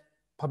reinvent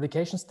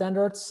publication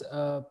standards,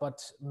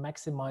 but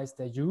maximize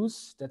their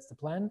use. That's the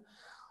plan.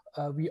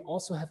 We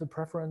also have a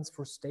preference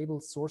for stable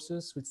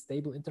sources with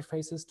stable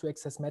interfaces to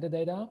access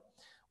metadata,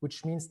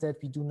 which means that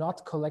we do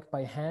not collect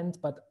by hand,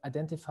 but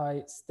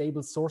identify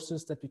stable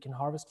sources that we can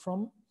harvest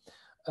from.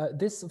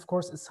 This, of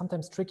course, is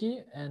sometimes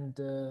tricky and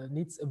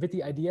needs a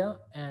witty idea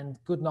and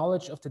good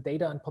knowledge of the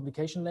data and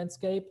publication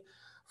landscape.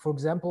 For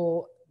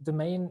example, the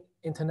main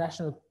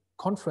international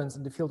conference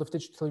in the field of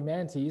digital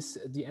humanities,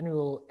 the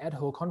annual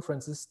ADHO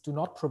conferences, do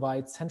not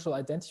provide central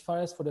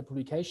identifiers for their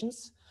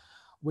publications,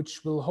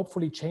 which will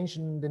hopefully change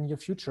in the near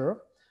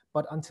future.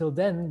 But until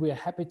then, we are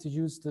happy to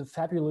use the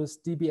fabulous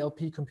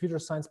DBLP computer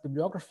science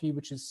bibliography,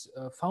 which is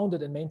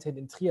founded and maintained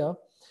in Trier,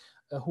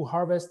 who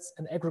harvests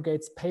and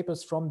aggregates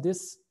papers from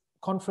this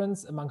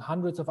conference among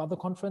hundreds of other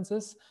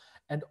conferences,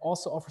 and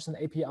also offers an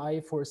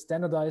API for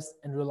standardized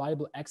and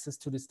reliable access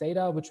to this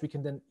data, which we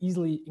can then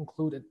easily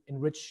include and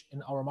enrich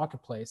in our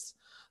marketplace.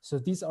 So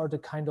these are the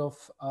kind of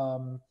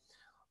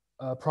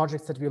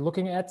projects that we're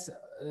looking at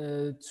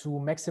to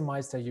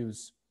maximize their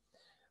use.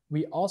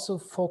 We also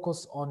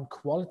focus on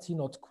quality,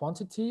 not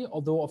quantity,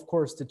 although of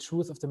course the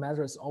truth of the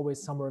matter is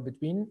always somewhere in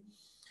between.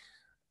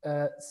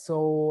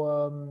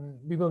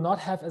 We will not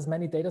have as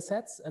many data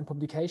sets and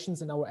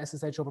publications in our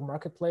SSH Open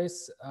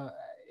Marketplace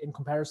in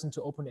comparison to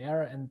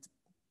OpenAir and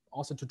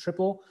also to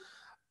Triple.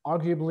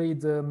 Arguably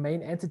the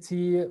main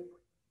entity,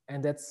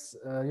 and that's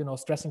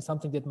stressing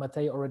something that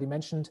Matej already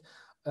mentioned,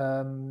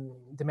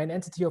 the main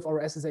entity of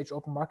our SSH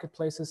Open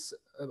Marketplace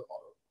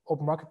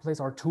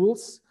are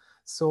tools.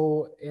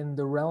 So in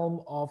the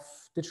realm of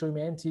digital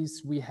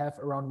humanities, we have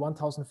around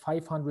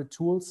 1,500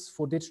 tools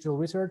for digital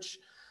research,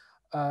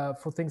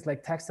 for things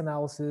like text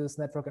analysis,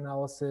 network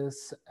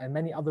analysis, and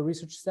many other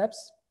research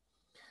steps.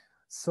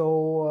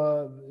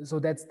 So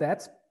that's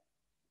that.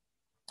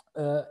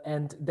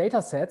 And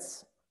data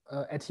sets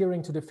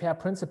adhering to the FAIR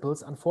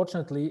principles,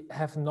 unfortunately,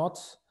 have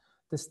not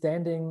the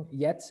standing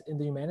yet in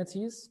the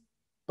humanities,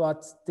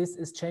 but this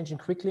is changing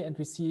quickly and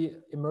we see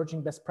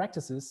emerging best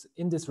practices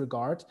in this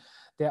regard.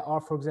 There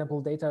are, for example,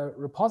 data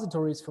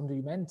repositories from the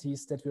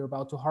humanities that we're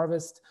about to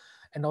harvest,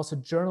 and also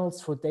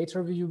journals for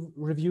data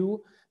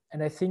review.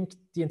 And I think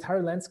the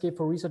entire landscape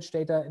for research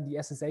data in the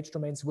SSH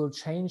domains will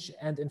change,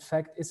 and in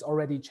fact is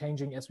already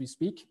changing as we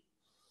speak.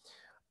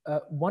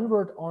 One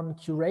word on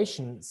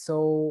curation.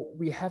 So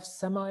we have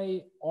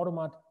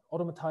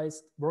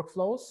semi-automatized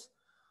workflows.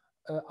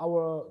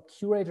 Our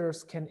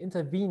curators can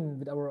intervene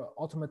with our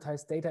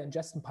automatized data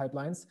ingestion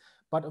pipelines,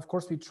 but of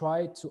course we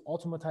try to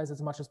automatize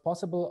as much as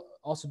possible,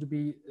 also to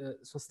be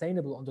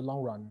sustainable on the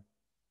long run.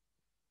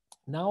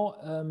 Now,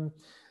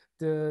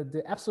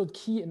 the absolute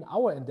key in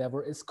our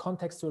endeavor is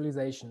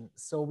contextualization.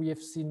 So we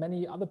have seen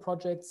many other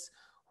projects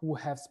who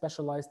have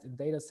specialized in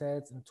data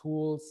sets and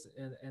tools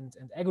and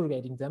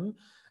aggregating them.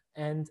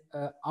 And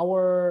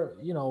our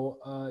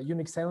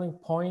unique selling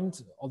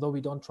point, although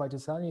we don't try to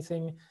sell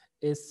anything,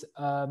 is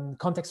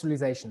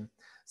contextualization.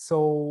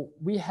 So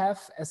we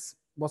have, as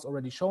was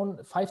already shown,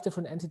 5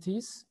 different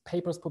entities: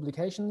 papers,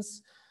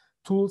 publications,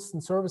 tools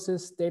and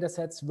services, data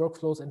sets,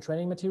 workflows, and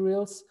training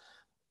materials.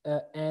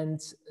 And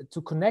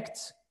to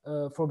connect,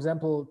 for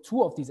example,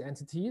 2 of these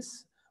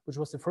entities, which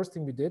was the first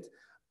thing we did,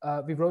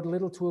 we wrote a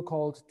little tool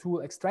called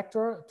Tool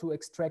Extractor to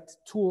extract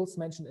tools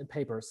mentioned in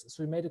papers.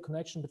 So we made a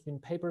connection between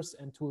papers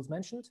and tools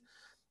mentioned,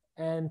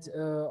 and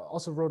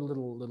also wrote a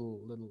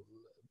little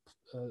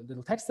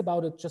text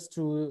about it, just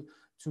to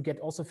get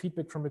also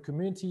feedback from the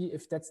community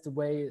if that's the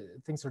way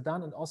things are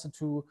done, and also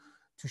to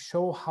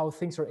show how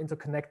things are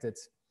interconnected,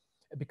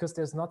 because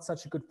there's not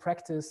such a good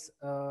practice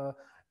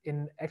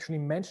in actually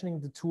mentioning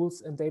the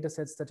tools and data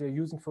sets that you're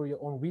using for your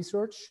own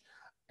research.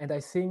 And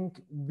I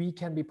think we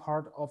can be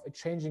part of a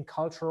changing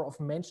culture of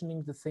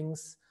mentioning the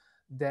things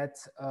that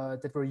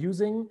that we're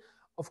using.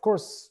 Of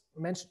course,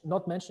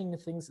 not mentioning the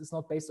things is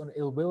not based on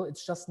ill will.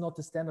 It's just not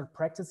the standard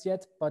practice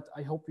yet, but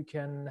I hope we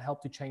can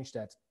help to change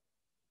that.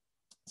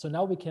 So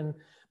now we can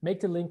make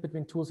the link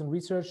between tools and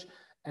research,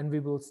 and we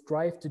will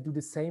strive to do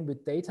the same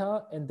with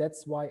data. And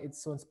that's why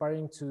it's so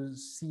inspiring to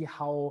see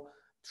how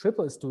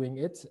Triple is doing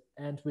it.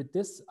 And with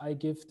this, I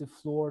give the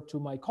floor to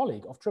my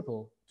colleague of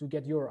Triple to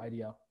get your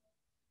idea.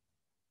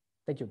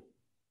 Thank you.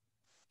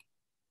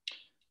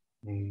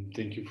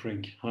 Thank you,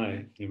 Frank.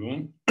 Hi,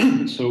 everyone.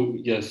 So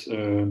yes,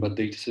 about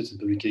data sets and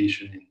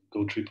publication in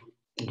Go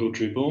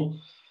Triple.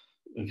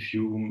 A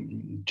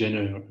few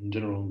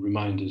general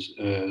reminders.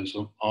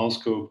 So our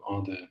scope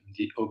are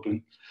the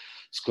open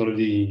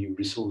scholarly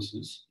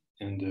resources,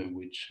 and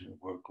which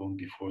were called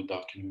before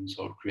documents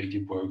or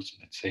creative works,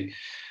 let's say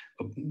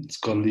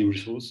scholarly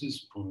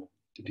resources, to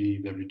be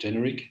very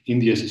generic, in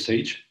the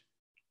SSH,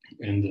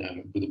 and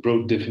with a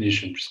broad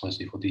definition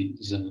precisely for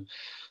these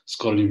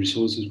scholarly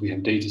resources. We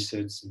have data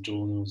sets,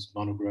 journals,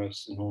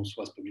 monographs, and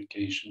also as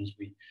publications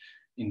we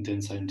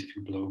intend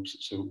scientific blogs.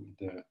 So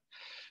the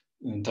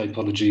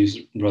typology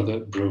is rather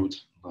broad,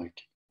 like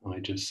I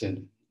just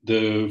said.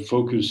 The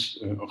focus,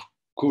 of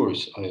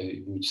course,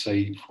 I would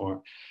say,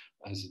 for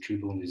as a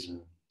Triple is a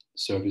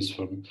service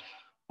from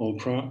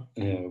OPRA,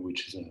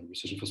 which is a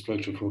research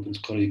infrastructure for open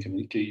scholarly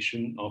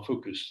communication. Our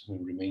focus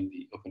remain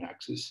the open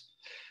access,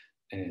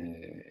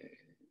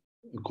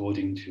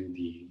 according to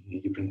the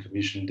European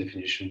Commission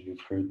definition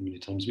you've heard many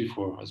times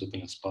before, as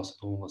open as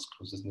possible, as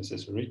close as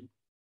necessary,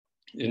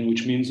 and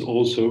which means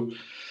also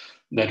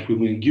that we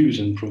will use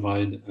and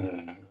provide,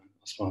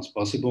 as far as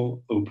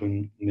possible,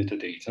 open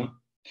metadata,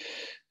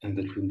 and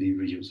that will be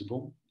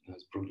reusable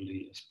as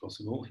broadly as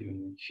possible,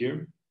 even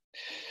here.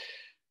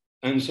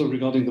 And so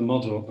regarding the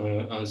model,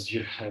 as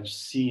you have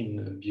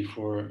seen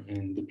before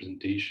in the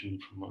presentation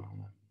from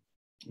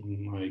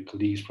my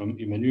colleagues from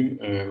Humanum,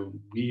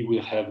 we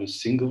will have a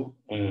single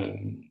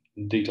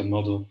data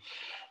model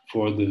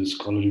for the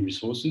scholarly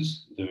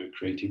resources, the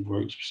creative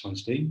works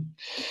precisely,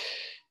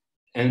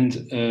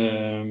 and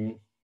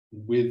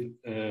with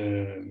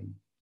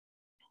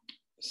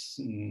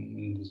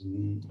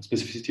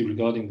specificity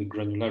regarding the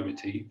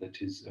granularity, that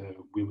is,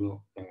 we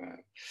will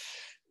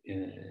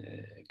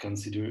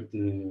consider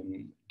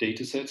the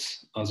data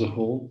sets as a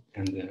whole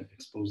and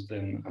expose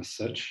them as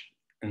such,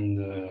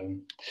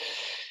 and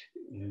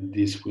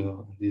this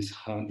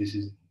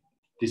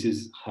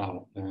is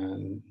how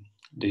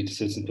data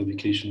sets and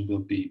publication will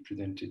be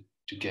presented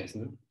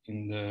together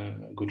in the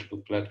Go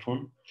Triple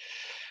platform.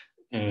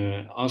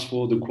 As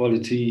for the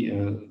quality,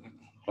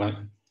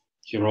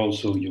 here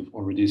also you've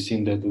already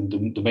seen that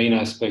the main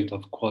aspect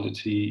of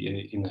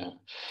quality in a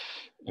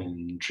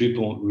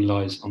Triple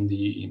relies on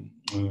the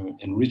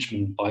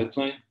enrichment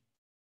pipeline,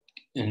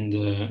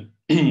 and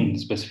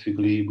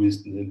specifically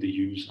with the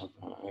use of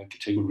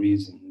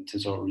categories and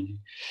thesauri,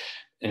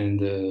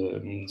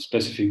 and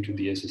specific to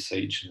the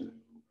SSH.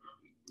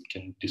 We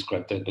can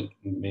describe that, but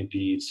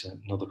maybe it's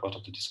another part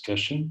of the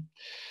discussion.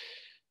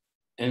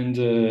 And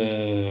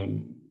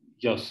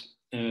yes,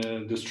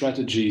 the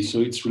strategy, so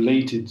it's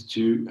related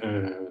to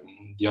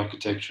the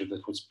architecture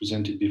that was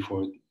presented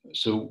before.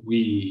 So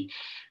we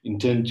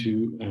intend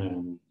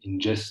to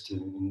ingest,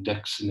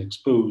 index, and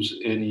expose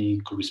any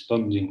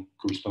corresponding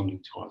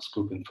to our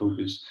scope and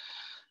focus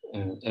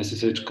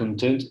SSH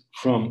content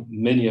from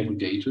many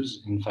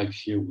aggregators. In fact,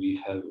 here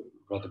we have a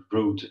rather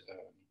broad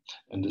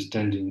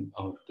understanding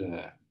of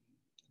the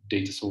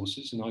data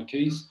sources in our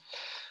case.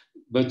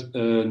 But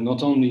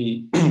not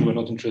only, we're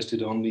not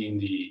interested only in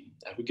the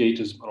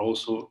aggregators, but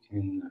also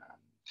in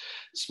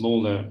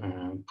smaller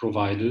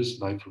providers,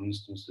 like for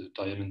instance, the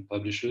diamond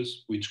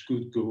publishers, which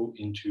could go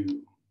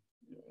into,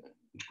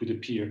 which could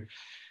appear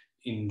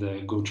in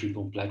the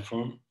GoTriple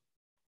platform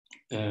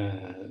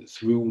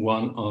through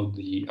one of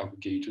the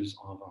aggregators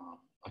of our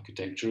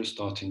architecture,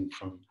 starting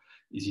from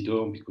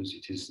Isidore, because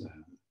it is,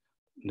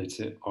 let's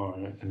say, our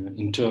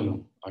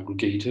internal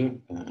aggregator,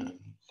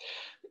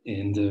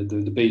 and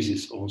the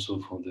basis also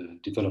for the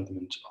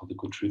development of the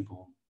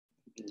GoTriple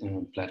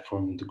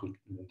platform,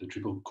 the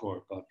triple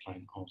core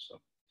pipeline also.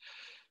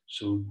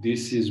 So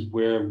this is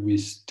where we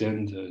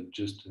stand,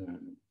 just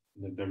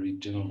in a very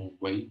general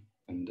way,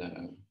 and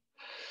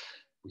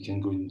we can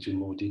go into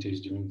more details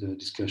during the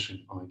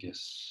discussion, I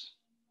guess.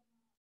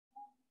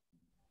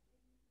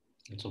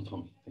 That's all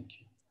from me. Thank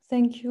you.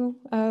 Thank you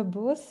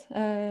both.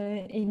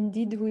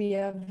 Indeed, we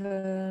have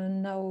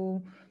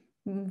now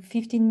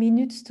 15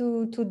 minutes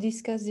to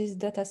discuss this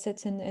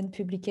datasets and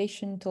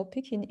publication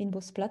topic in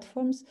both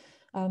platforms.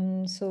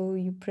 So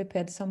you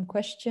prepared some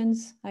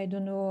questions. I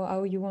don't know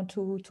how you want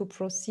to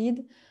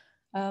proceed.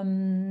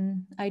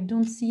 I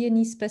don't see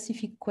any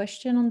specific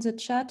question on the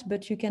chat,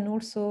 but you can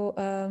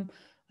also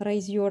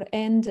raise your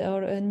hand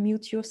or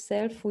unmute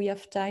yourself. We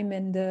have time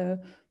and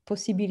the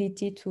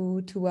possibility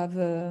to have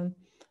a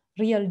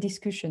real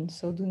discussion,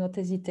 so do not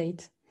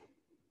hesitate.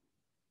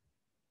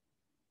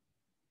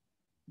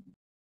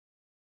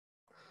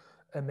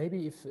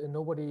 Maybe if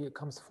nobody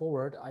comes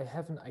forward, I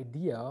have an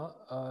idea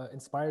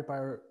inspired by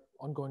our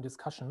ongoing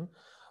discussion.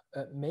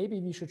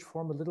 Maybe we should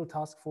form a little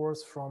task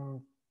force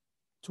from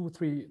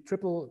 2-3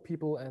 triple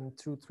people and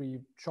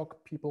 2-3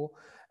 choc people,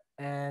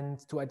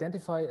 and to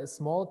identify a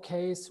small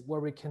case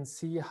where we can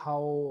see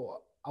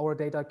how our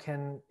data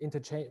can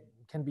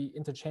be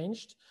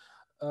interchanged.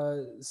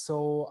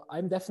 So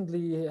I'm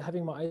definitely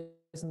having my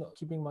eyes and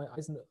keeping my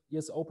eyes and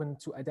ears open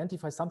to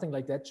identify something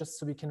like that, just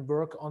so we can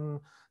work on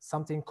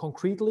something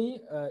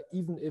concretely,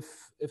 even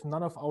if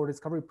none of our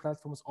discovery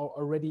platforms are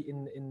already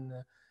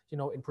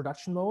in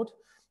production mode.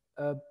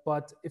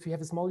 But if you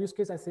have a small use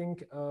case, I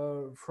think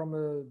from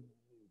a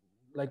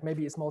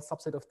maybe a small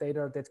subset of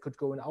data that could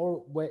go in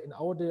our way, in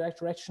our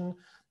direction,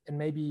 and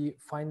maybe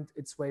find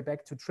its way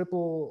back to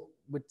triple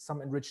with some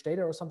enriched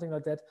data or something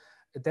like that.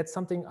 That's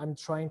something I'm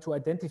trying to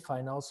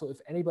identify now. So if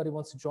anybody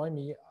wants to join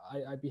me,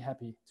 I'd be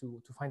happy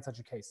to find such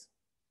a case.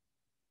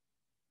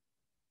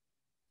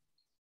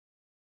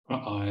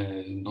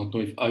 I don't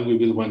know if I will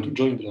be the one to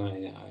join,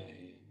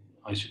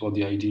 but I support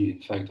the idea.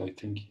 In fact, I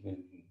think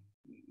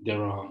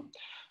there are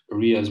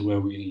areas where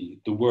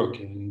the work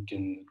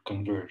can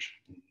converge,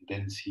 and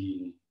then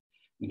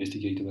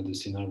investigate about the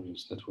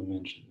scenarios that were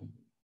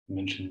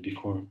mentioned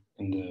before.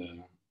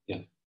 And yeah.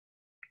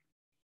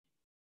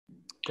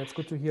 That's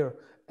good to hear.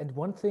 And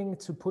one thing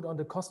to put on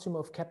the costume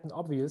of Captain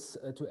Obvious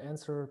to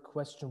answer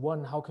question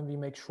 1, how can we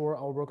make sure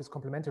our work is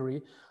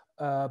complementary?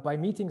 By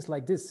meetings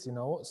like this,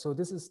 So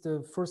this is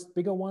the first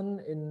bigger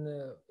one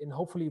in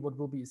hopefully what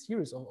will be a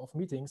series of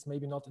meetings,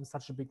 maybe not in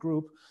such a big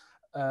group.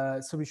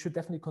 So we should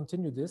definitely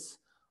continue this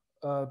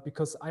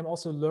because I'm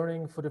also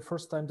learning for the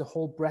first time the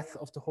whole breadth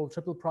of the whole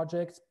triple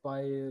project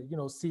by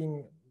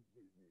seeing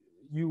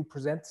you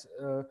present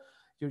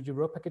your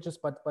work packages,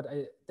 but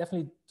I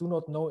definitely do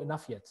not know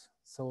enough yet.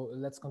 So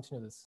let's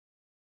continue this.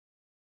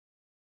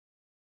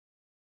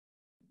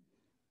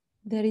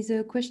 There is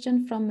a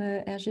question from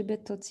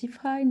Erzsébet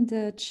Tocifra in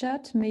the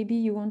chat. Maybe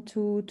you want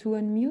to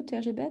unmute,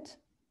 Erzsébet?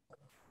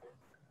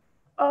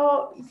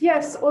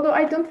 Yes, although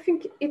I don't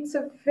think it's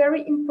a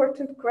very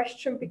important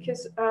question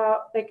because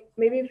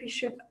maybe we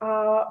should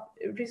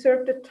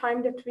reserve the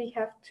time that we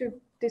have to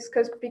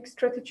discuss big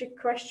strategic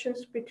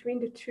questions between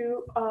the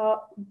two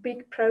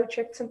big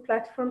projects and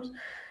platforms.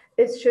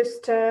 It's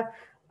just a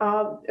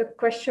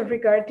question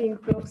regarding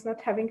blocks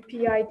not having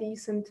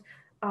PIDs, and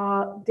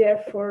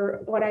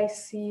therefore what I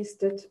see is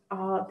that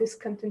this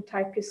content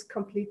type is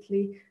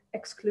completely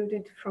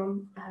excluded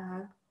from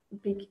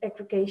big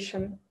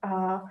aggregation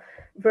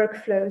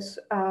workflows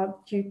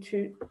due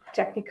to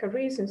technical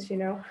reasons,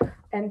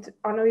 And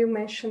Arno, you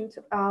mentioned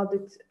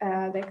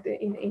that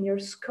in your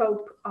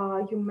scope,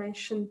 you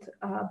mentioned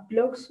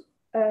blogs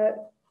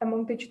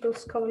among digital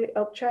scholarly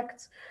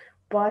objects,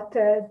 but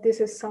this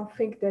is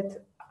something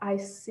that I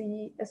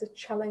see as a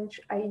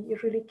challenge. I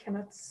really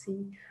cannot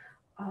see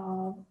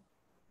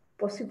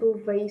possible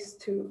ways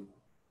to,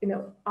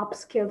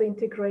 upscale the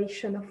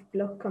integration of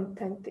blog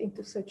content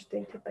into such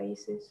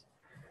databases.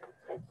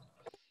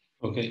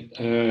 Okay,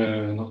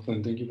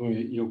 Nathan, thank you for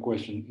your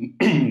question.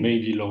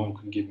 Maybe Laurent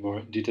can give more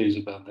details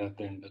about that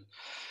then, but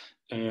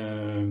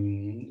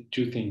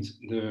 2 things.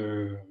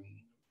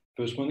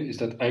 First one is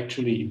that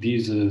actually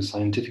these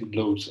scientific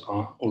loads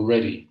are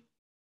already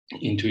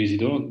into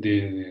Isidore.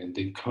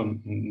 They come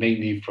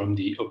mainly from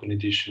the Open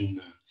Edition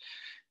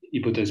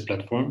hypothesis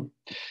platform.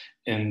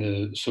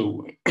 And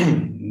so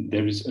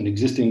there is an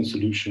existing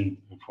solution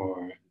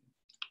for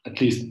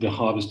at least the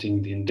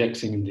harvesting, the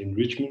indexing, and the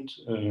enrichment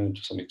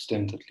to some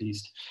extent at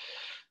least.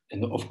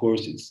 And of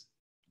course, it's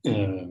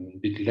a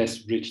bit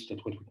less rich than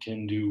what we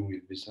can do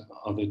with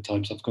other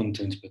types of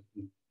content, but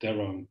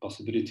there are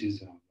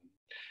possibilities of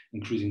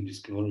increasing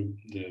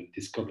the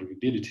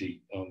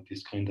discoverability of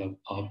this kind of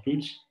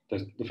outputs.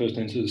 That's the first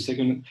answer. The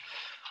second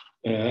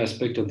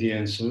aspect of the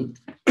answer,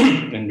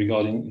 and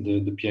regarding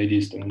the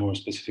PIDs, and more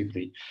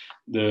specifically,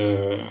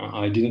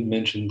 I didn't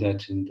mention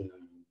that in the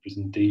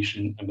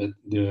presentation, but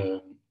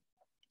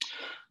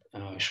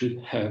I should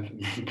have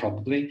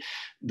probably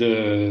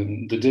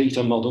the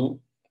data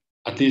model,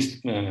 at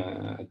least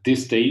at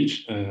this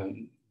stage,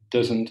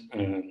 doesn't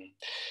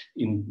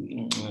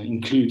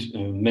include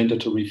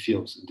mandatory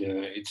fields.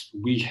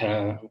 We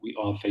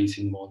are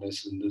facing more or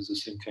less the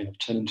same kind of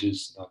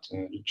challenges that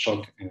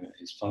SHOC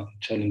is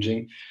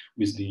challenging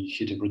with the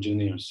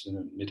heterogeneous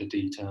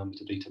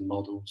metadata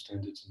model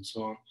standards and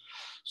so on.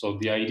 So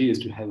the idea is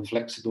to have a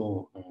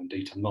flexible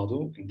data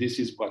model, and this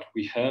is what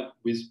we have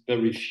with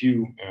very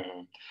few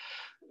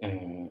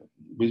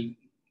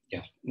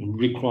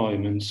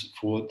requirements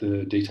for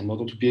the data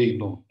model to be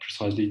able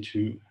precisely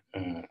to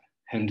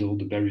handle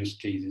the various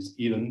cases,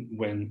 even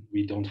when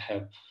we don't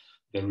have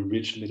very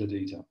rich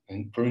metadata.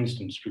 And for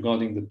instance,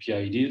 regarding the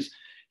PIDs,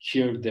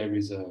 here there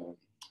is a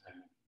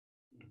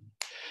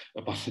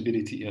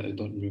possibility, I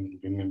don't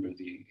remember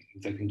the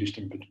exact English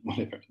term, but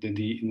whatever.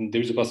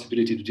 There's a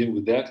possibility to deal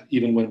with that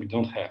even when we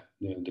don't have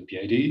the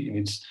PID, and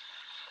it's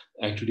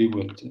actually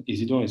what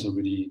Isidore is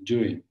already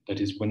doing.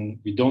 That is, when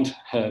we don't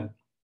have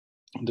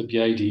the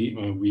PID,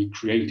 we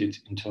create it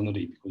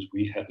internally because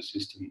we have a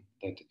system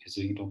that is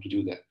able to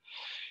do that.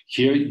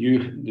 Here,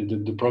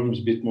 the problem is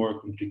a bit more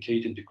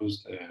complicated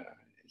because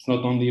it's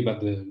not only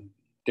about the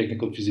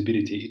technical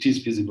feasibility. It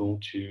is feasible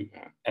to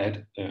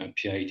add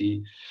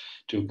PID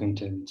to a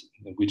content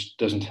which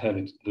doesn't have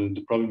it.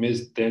 The problem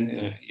is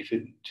then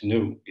to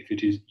know if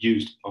it is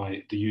used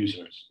by the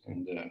users,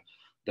 and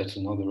that's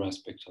another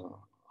aspect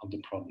of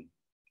the problem.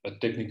 But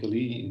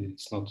technically,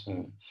 it's not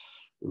a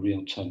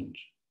real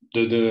challenge.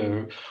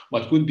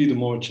 What would be the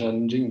more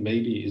challenging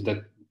maybe is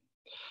that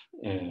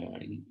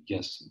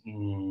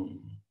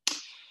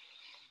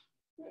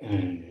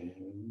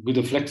with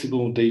a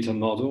flexible data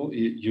model,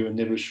 you're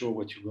never sure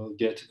what you will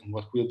get and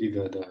what will be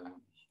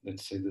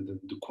let's say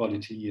the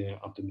quality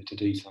of the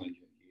metadata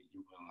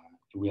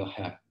you will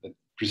have. But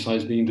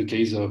precisely in the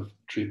case of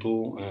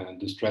Triple,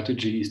 the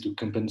strategy is to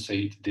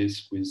compensate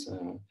this with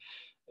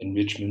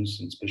enrichments,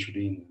 and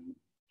especially in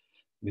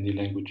many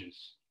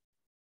languages.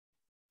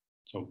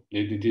 So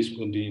maybe this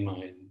will be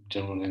my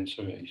general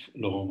answer. If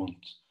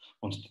Laurent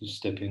wants to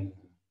step in,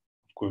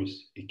 of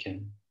course he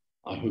can.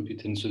 I hope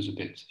it answers a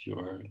bit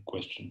your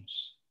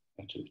questions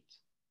after it.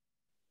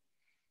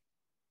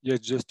 Yes,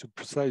 just to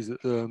precise,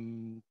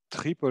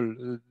 Triple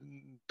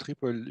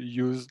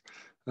use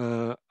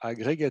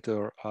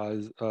aggregator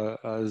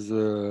as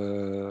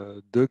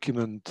a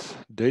document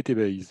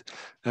database,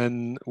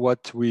 and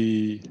what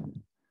we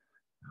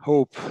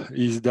hope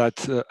is that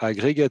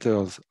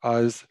aggregators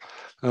as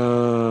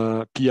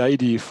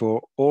PID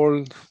for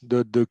all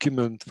the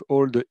documents,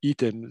 all the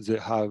items they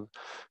have.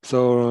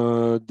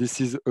 So this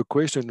is a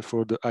question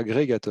for the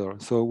aggregator.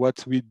 So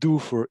what we do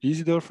for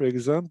Isidore, for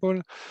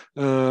example,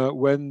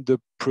 when the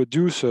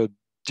producer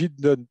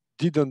didn't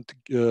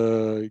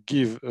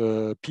give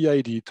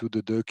PID to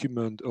the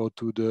document or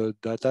to the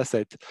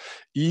dataset,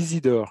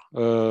 Isidore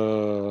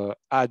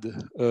add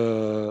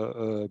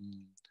a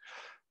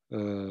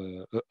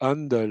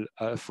handle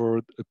for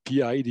a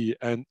PID,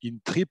 and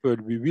in Triple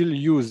we will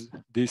use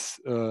this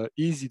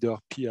Isidore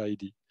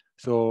PID.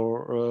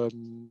 So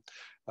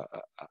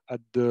at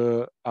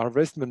the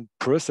harvestment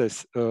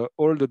process,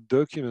 all the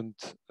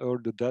document, all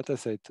the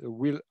dataset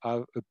will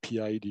have a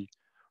PID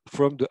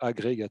from the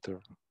aggregator,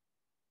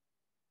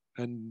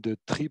 and the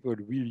Triple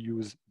will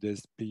use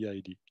this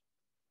PID.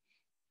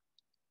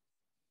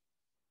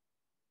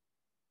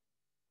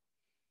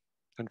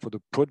 And for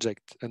the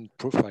project and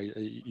profile,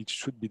 it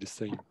should be the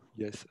same.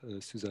 Yes,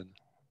 Suzanne.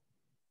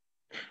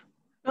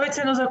 No, it's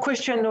another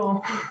question,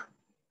 Laurent,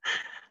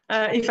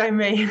 if I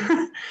may.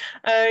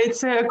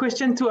 It's a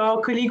question to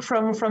our colleague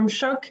from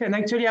SHOC, and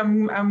actually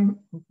I'm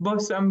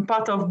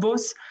part of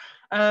both.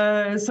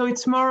 So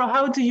it's more,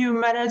 how do you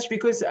manage,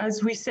 because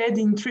as we said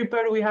in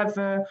Triple, we have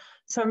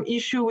some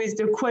issue with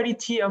the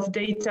quality of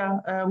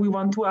data we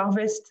want to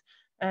harvest,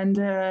 and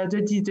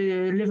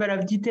the level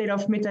of detail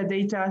of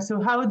metadata. So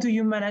how do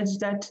you manage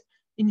that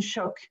in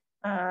SHOC?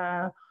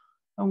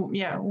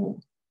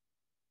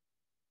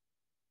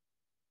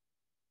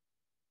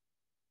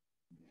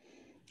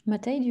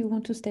 Matej, do you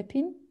want to step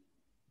in?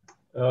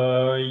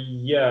 Well,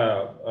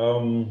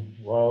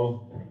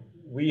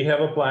 we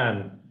have a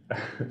plan.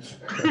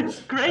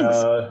 Great.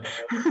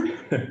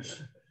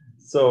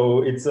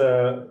 So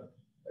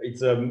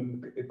it's a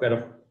kind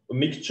of a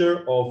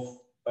mixture of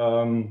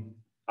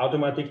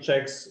automatic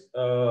checks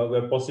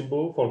where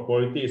possible for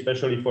quality,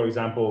 especially, for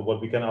example, what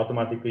we can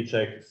automatically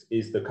check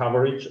is the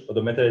coverage or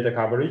the metadata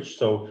coverage.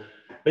 So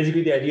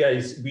basically the idea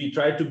is we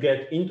try to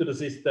get into the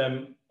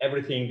system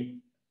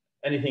anything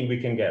we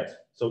can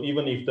get. So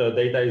even if the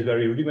data is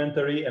very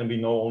rudimentary and we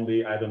know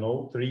only, I don't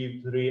know,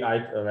 three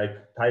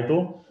like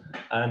title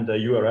and the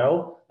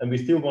URL, and we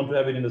still want to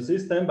have it in the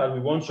system, but we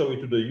won't show it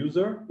to the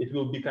user. It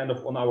will be kind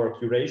of on our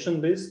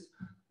curation list.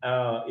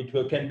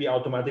 Can be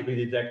automatically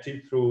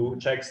detected through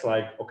checks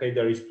like, okay,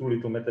 there is too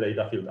little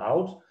metadata filled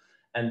out.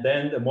 And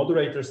then the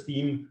moderator's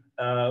team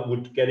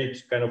would get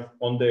it kind of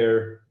on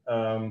their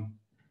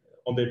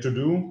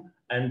to-do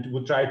and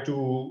would try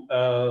to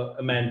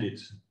amend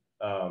it.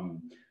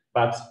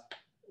 But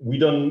we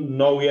don't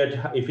know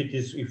yet if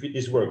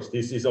this works.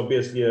 This is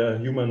obviously a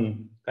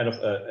human kind of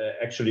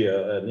actually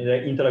an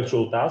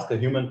intellectual task, a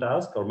human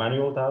task or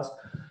manual task.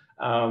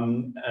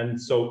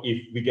 And so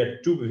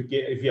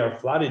if we are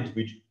flooded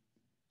with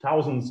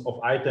thousands of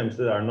items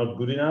that are not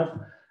good enough,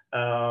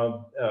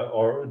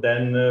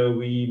 then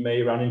we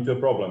may run into a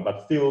problem.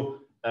 But still,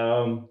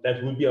 that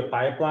will be a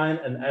pipeline,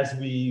 and as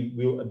we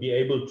will be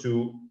able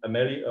to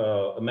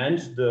amend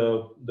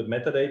the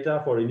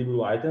metadata for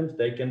individual items,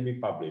 they can be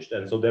published.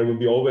 And so there will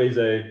be always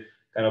a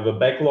kind of a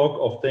backlog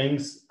of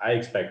things. I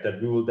expect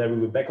that there will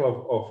be a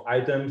backlog of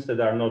items that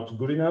are not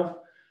good enough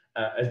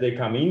as they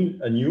come in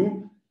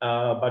anew,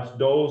 but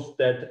those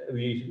that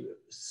we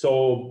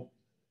saw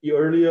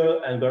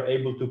earlier and were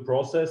able to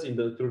process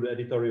through the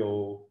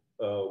editorial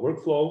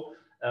workflow,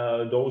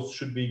 those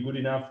should be good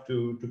enough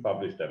to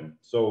publish them.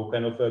 So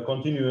kind of a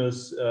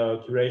continuous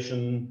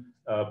curation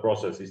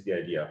process is the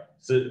idea.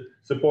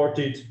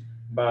 Supported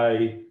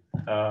by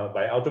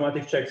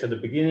automatic checks at the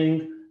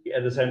beginning.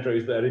 At the center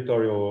is the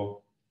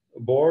editorial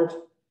board,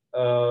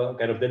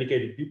 kind of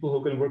dedicated people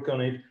who can work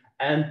on it.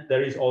 And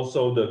there is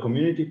also the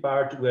community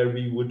part where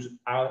we would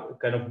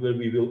where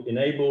we will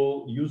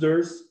enable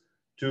users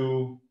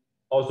to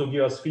also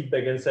give us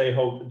feedback and say,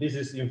 oh,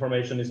 this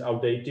information is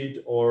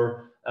outdated,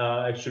 or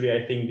actually,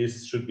 I think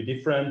this should be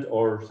different,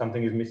 or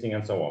something is missing,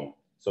 and so on.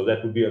 So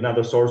that would be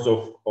another source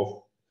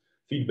of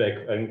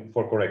feedback and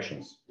for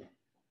corrections.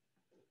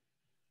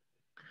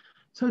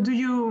 So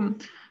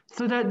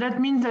that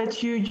means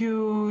that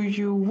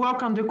you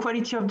work on the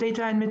quality of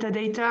data and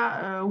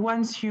metadata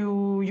once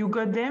you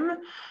got them.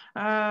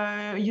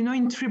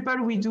 In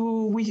Triple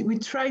we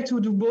try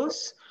to do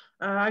both.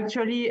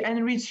 Actually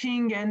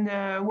enriching and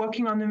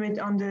working on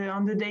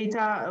the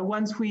data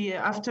once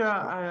after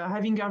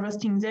having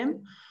harvesting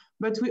them,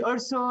 but we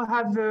also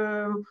have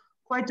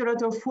quite a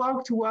lot of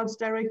work towards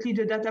directly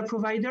the data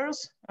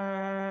providers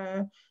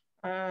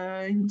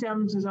in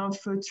terms of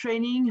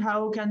training.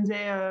 How can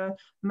they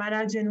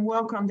manage and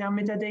work on their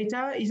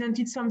metadata? Isn't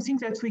it something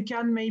that we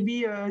can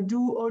maybe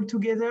do all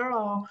together,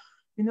 or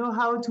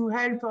how to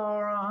help,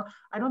 or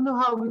I don't know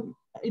how.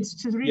 It's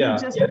just really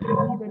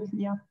but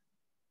yeah.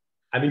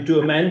 I mean, to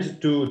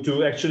amend,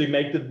 to actually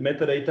make the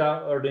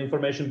metadata or the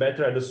information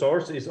better at the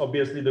source is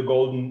obviously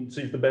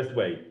the best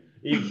way.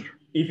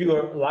 If you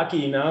are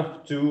lucky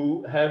enough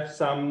to have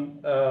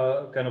some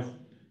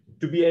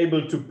to be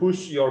able to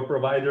push your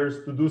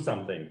providers to do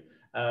something,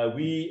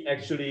 we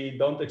actually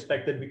don't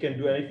expect that we can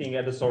do anything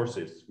at the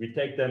sources. We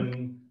take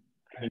them,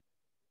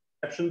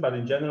 but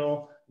in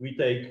general, we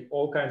take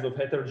all kinds of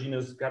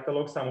heterogeneous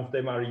catalogs. Some of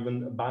them are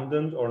even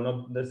abandoned or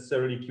not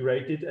necessarily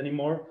curated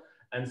anymore.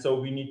 And so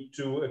we need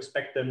to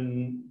expect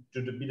them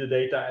to be the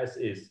data as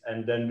is,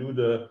 and then do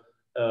the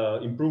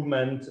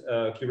improvement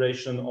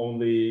curation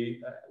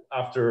only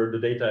after the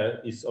data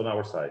is on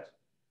our side.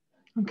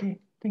 Okay,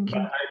 thank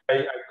you.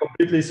 I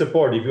completely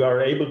support. If you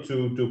are able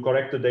to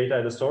correct the data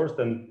at the source,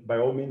 then by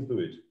all means do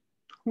it.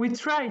 We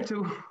try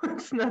to.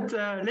 It's not.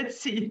 Let's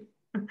see.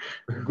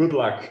 Good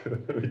luck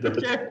with that.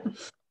 Okay.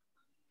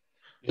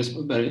 Yes,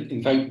 but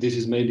in fact, this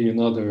is maybe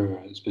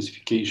another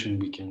specification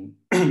we can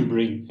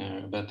bring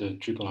about the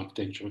triple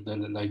architecture.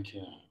 Like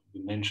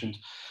we mentioned,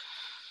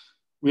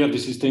 we have the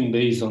system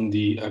based on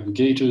the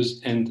aggregators,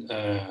 and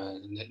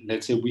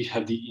let's say we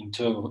have the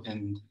internal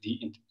and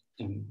the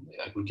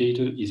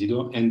aggregator,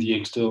 Isidore, and the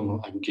external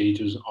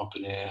aggregators,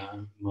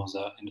 OpenAir,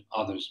 Moza, and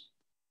others.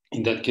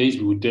 In that case,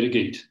 we would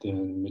delegate the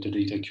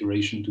metadata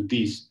curation to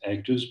these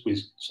actors with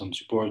some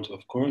support,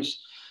 of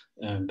course,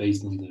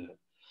 based on the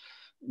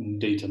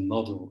data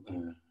model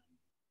and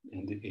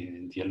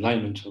the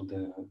alignment of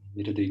the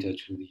metadata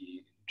to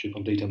the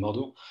triple data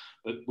model.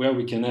 But where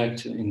we can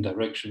act in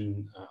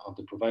direction of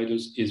the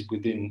providers is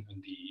within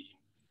the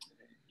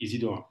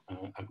Isidore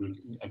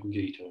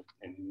aggregator.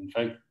 And in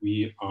fact,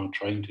 we are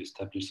trying to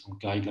establish some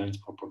guidelines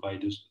for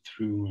providers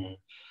through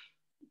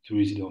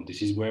Isidore.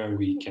 This is where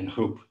we can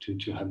hope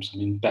to have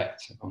some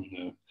impact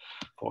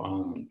for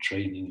our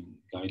training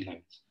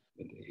guidelines.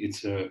 But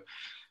it's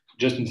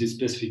just in this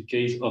specific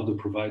case of the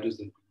providers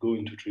that go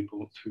into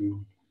triple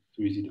through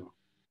Isidore.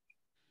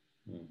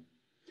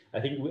 I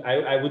think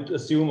I would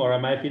assume, or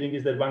my feeling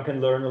is that one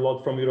can learn a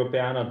lot from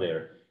Europeana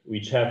there.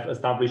 which have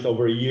established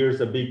over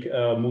years a big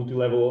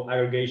multi-level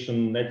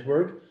aggregation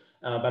network.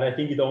 But I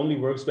think it only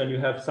works when you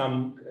have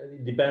some,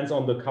 it depends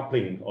on the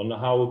coupling, on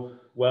how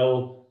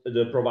well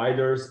the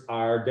providers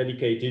are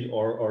dedicated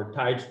or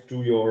tied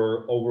to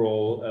your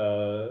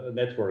overall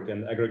network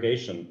and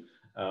aggregation.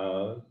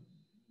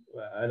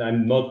 And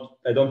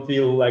I don't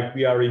feel like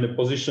we are in a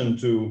position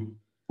to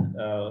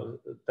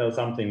tell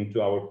something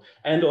to our,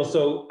 and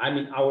also, I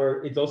mean,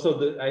 it's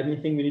also I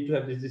think we need to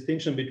have this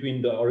distinction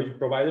between the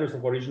providers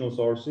of original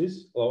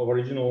sources, or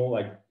original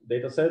like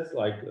data sets,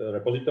 like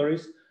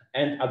repositories,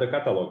 and other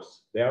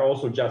catalogs. They are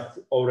also just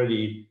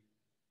already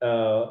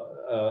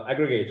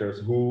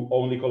aggregators who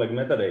only collect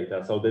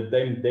metadata, so that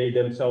they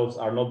themselves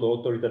are not the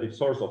authoritative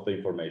source of the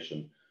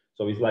information.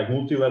 So it's like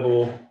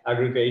multi-level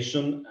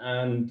aggregation,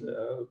 and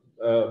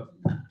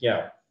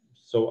yeah,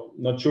 so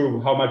not sure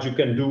how much you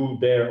can do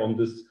there on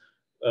this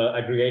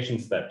aggregation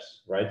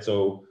steps, right?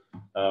 So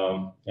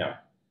yeah.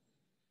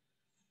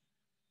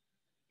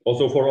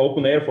 Also for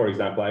OpenAir, for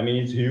example, I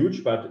mean, it's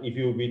huge, but if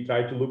we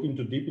try to look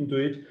deep into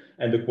it,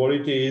 and the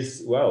quality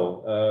is,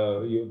 well,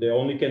 they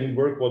only can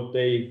work what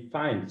they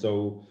find.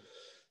 So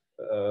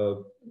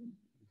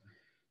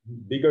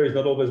bigger is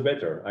not always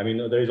better. I mean,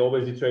 there is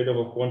always the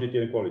trade-off of quantity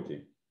and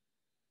quality.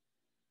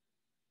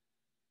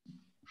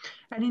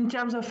 And in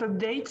terms of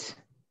updates,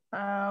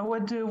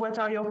 what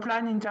are your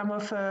plans in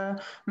terms of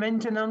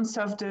maintenance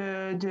of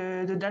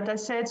the data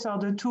sets or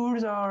the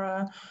tools,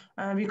 or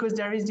because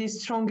there is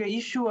this stronger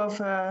issue of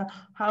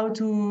how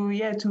to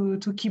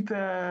keep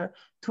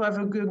to have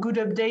a good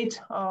update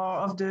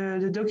of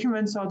the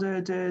documents or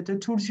the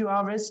tools you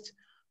harvest.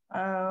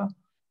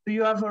 Do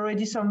you have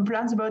already some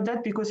plans about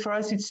that? Because for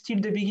us it's still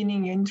the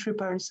beginning in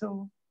Drupal,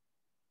 so.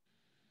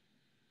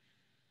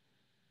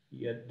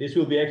 Yeah, this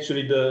will be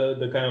actually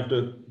the kind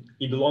of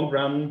in the long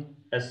run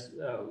as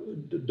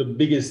the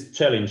biggest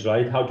challenge,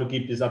 right? How to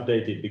keep this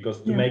updated,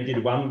 because to make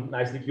it one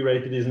nicely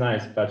curated is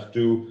nice, but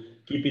to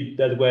keep it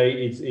that way,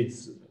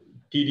 it's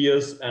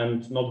tedious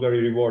and not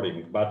very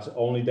rewarding. But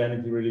only then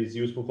it really is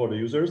useful for the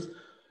users.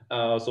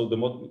 So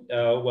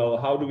well,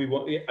 how do we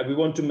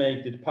want to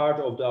make it part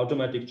of the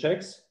automatic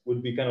checks?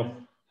 Would be kind of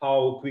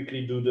how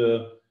quickly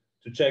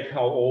to check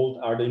how old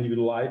are the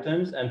individual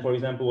items, and for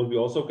example, what we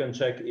also can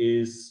check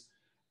is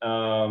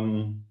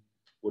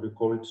what do you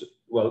call it?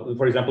 Well,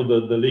 for example,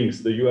 the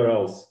links, the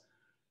URLs,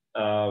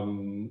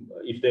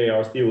 if they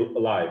are still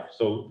alive.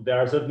 So there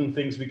are certain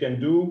things we can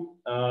do,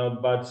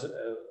 but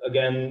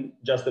again,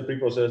 just the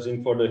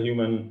pre-processing for the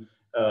human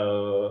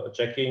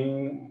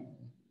checking.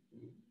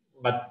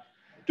 But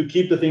to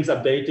keep the things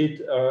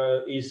updated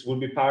would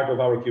be part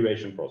of our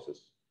curation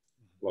process.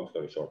 Long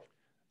story short.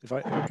 If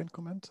I can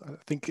comment, I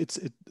think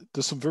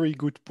there's some very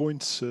good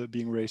points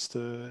being raised.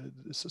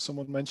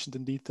 Someone mentioned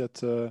indeed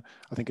that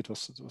I think it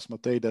was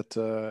Matej, that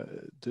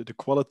the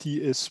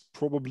quality is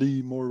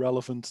probably more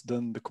relevant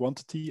than the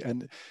quantity,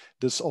 and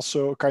there's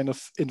also a kind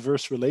of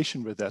inverse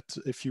relation with that.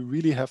 If you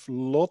really have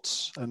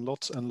lots and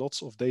lots and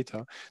lots of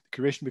data, the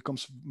curation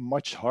becomes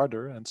much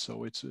harder, and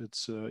so it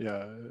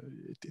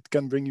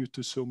can bring you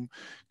to some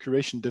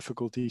curation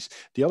difficulties.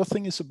 The other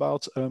thing is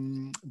about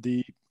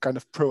the kind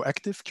of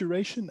proactive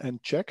curation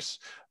and checks.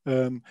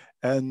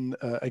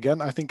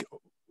 Again, I think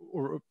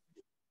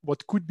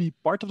what could be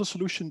part of the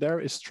solution there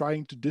is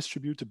trying to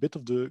distribute a bit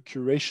of the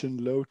curation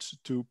load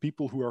to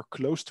people who are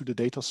close to the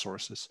data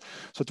sources.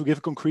 So to give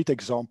a concrete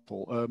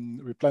example,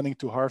 we're planning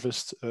to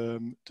harvest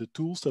the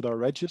tools that are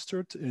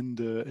registered in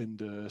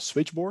the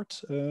switchboard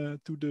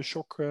to the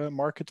Shock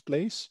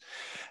marketplace.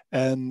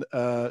 And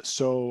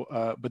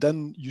but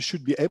then you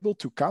should be able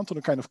to count on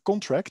a kind of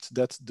contract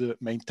that the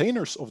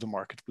maintainers of the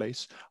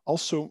marketplace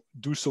also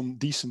do some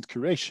decent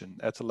curation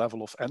at the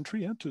level of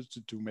entry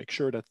to make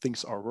sure that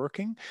things are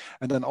working.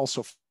 And then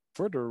also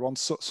further,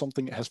 once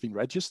something has been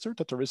registered,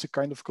 that there is a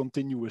kind of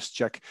continuous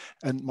check.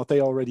 And Matej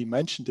already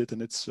mentioned it,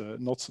 and it's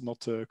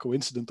not a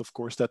coincidence, of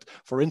course, that,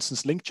 for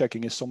instance, link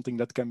checking is something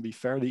that can be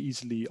fairly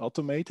easily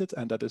automated,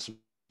 and that is a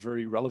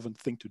very relevant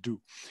thing to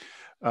do.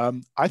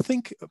 I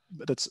think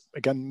that's,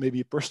 again,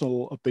 maybe a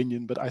personal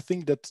opinion, but I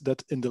think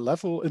that in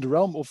the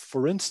realm of,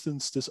 for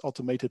instance, this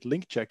automated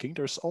link checking,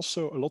 there's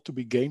also a lot to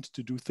be gained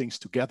to do things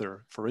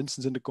together. For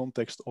instance, in the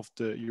context of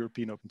the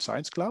European Open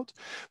Science Cloud,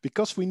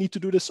 because we need to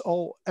do this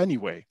all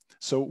anyway.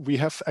 So we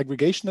have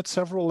aggregation at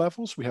several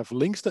levels. We have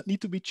links that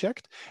need to be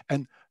checked,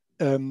 and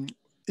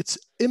it's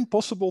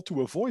impossible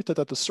to avoid that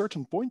at a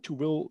certain point you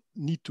will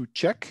need to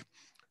check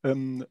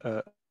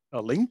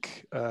a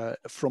link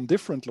from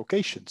different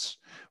locations,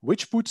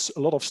 which puts a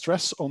lot of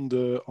stress on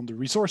the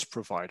resource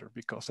provider,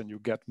 because then you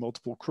get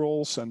multiple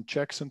crawls and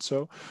checks and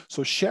so.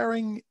 So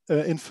sharing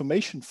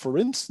information, for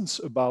instance,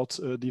 about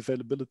the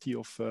availability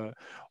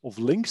of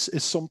links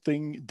is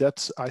something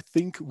that I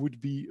think would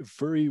be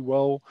very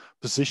well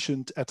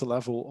positioned at the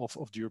level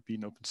of the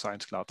European Open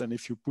Science Cloud. And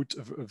if you put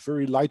a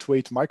very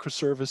lightweight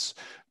microservice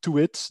to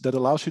it that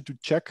allows you to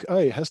check,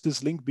 hey, has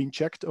this link been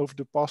checked over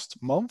the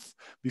past month,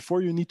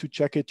 before you need to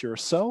check it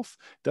yourself, itself,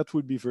 that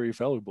would be very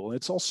valuable.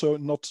 It's also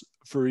not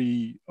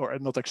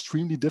not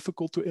extremely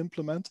difficult to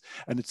implement,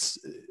 and it's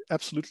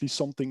absolutely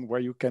something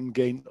where you can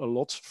gain a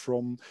lot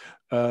from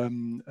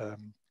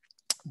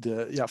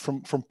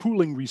from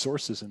pooling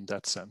resources in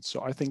that sense.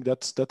 So I think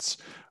that's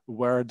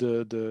where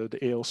the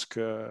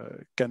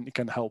EOSC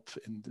can help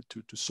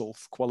to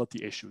solve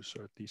quality issues,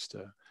 or at least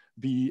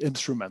be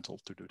instrumental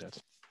to do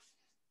that.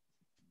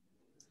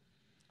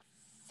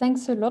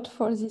 Thanks a lot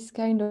for this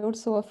kind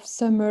also of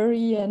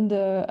summary and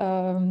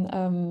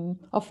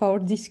of our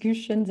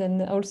discussions,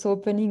 and also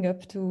opening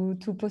up to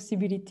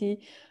possibility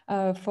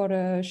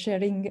for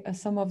sharing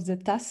some of the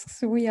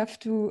tasks we have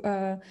to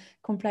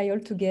comply all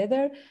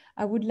together.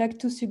 I would like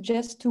to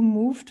suggest to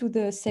move to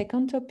the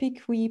second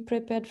topic we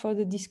prepared for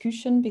the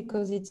discussion,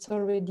 because it's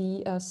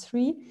already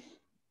 3:00.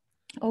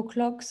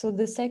 So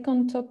the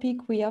second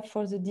topic we have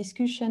for the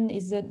discussion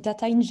is the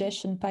data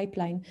ingestion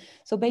pipeline.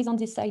 So based on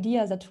this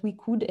idea that we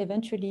could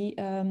eventually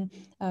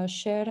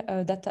share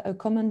a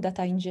common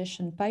data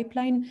ingestion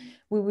pipeline,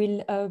 we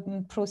will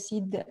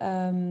proceed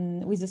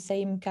with the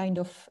same kind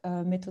of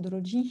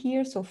methodology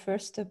here. So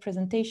first, a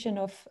presentation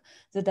of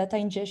the data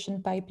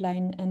ingestion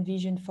pipeline and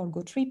vision for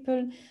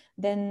GoTriple,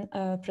 then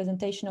a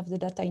presentation of the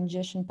data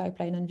ingestion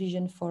pipeline and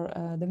vision for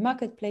the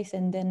marketplace,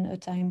 and then a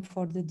time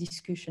for the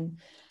discussion.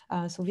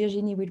 So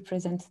Virginie will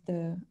present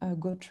the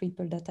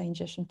GoTriple data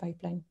ingestion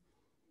pipeline.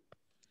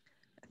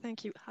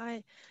 Thank you.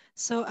 Hi.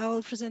 So I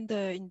will present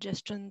the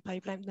ingestion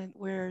pipeline that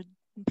we're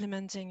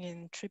implementing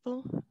in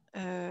Triple.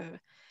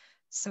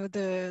 So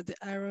the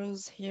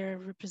arrows here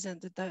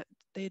represent the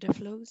data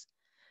flows.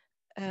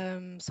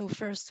 So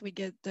first we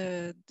get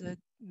the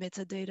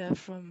metadata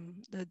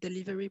from the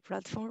delivery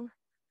platform.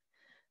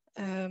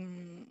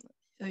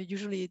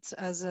 Usually it's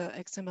as a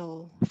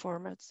XML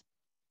format.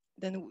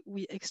 Then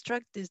we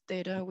extract this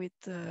data with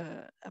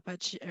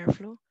Apache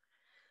Airflow.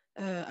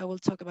 I will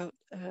talk about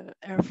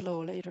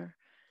Airflow later.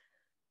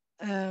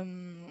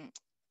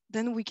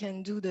 Then we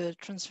can do the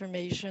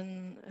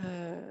transformation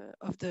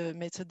of the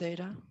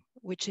metadata,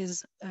 which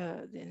is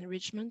the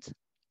enrichment.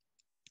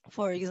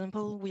 For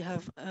example, we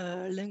have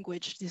a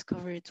language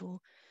discovery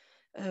tool,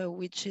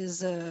 which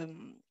is a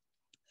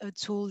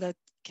tool that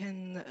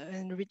can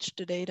enrich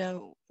the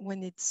data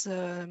when it's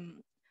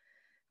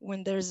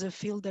when there's a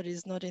field that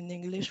is not in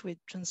English, we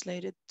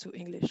translate it to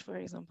English, for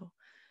example.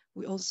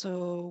 We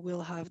also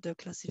will have the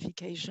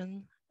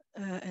classification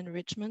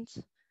enrichment.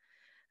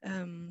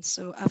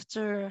 So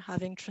after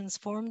having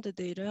transformed the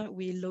data,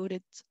 we load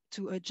it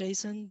to a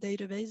JSON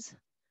database,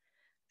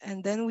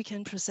 and then we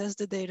can process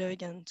the data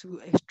again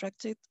to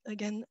extract it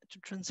again, to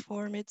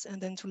transform it,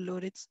 and then to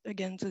load it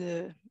again to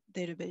the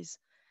database.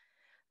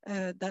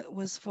 That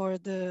was for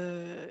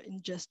the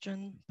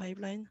ingestion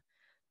pipeline.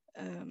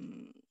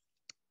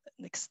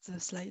 Next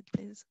slide,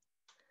 please.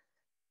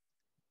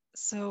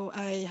 So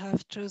I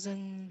have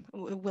chosen,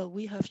 well,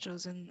 we have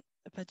chosen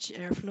Apache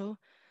Airflow.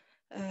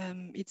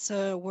 It's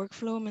a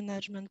workflow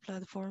management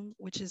platform,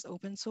 which is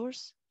open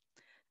source.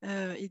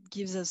 It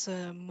gives us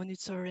a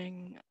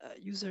monitoring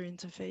user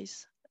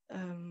interface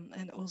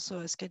and also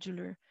a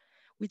scheduler,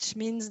 which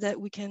means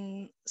that we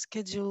can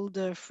schedule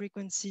the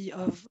frequency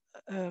of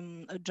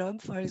a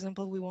job. For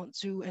example, we want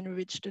to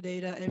enrich the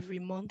data every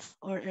month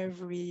or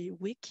every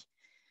week.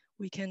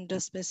 We can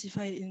just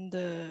specify in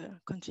the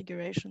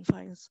configuration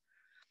files.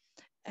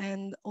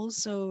 And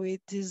also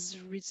it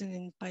is written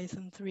in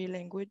Python 3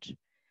 language,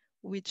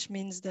 which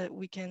means that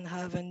we can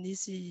have an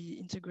easy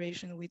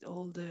integration with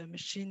all the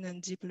machine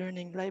and deep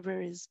learning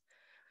libraries,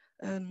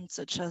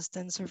 such as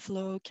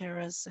TensorFlow,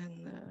 Keras,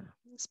 and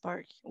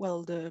Spark.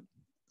 Well, the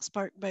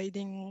Spark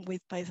binding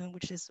with Python,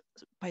 which is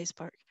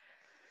PySpark.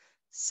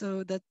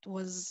 So that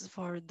was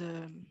for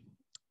the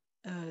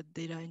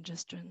data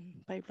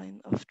ingestion pipeline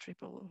of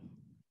Triple.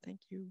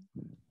 Thank you.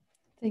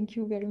 Thank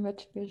you very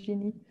much,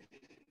 Virginie.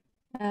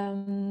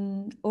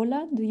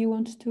 Ola, do you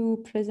want to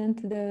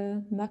present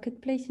the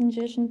marketplace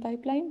ingestion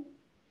pipeline?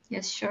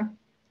 Yes, sure.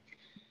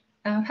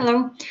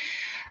 Hello.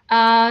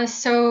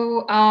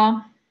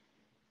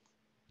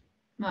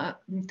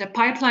 The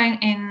pipeline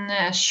in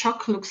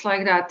Shock looks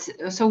like that.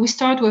 So we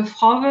start with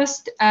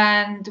harvest,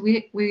 and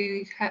we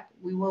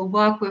will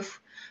work with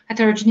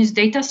heterogeneous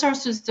data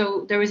sources.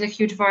 So there is a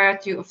huge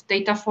variety of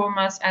data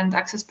formats and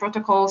access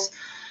protocols.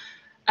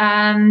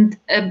 And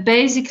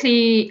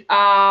basically,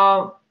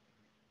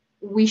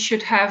 we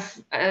should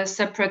have a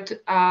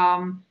separate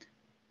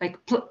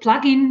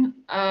plugin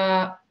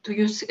to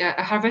use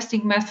a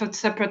harvesting method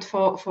separate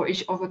for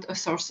each of the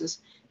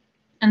sources.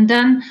 And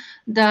then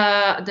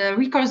the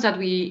records that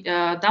we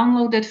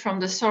downloaded from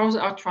the source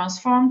are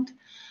transformed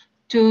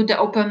to the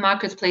open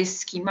marketplace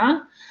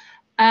schema.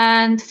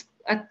 And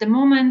at the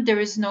moment, there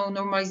is no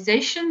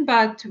normalization,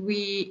 but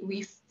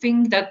we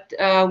think that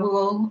we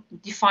will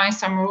define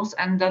some rules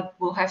and that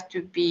will have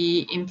to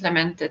be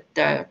implemented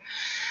there.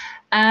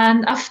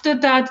 And after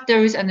that,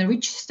 there is an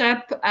enrich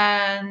step,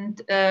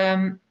 and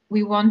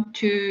we want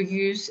to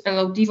use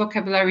LOD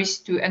vocabularies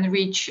to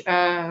enrich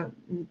the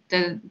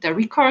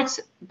records.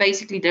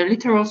 Basically, the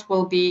literals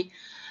will be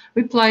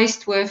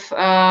replaced with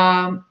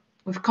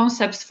with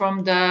concepts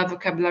from the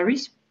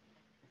vocabularies.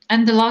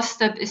 And the last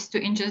step is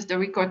to ingest the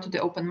record to the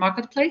open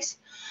marketplace.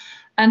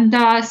 And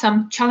there are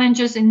some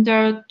challenges in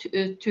there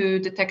to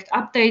detect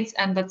updates,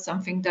 and that's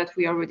something that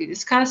we already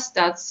discussed.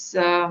 That's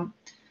the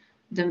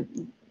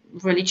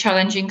really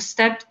challenging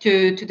step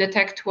to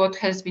detect what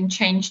has been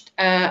changed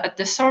at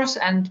the source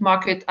and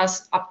mark it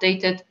as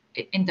updated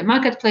in the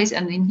marketplace.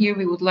 And in here,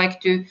 we would like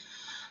to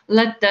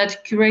let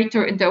that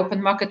curator in the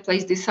open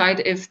marketplace decide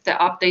if the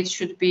update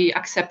should be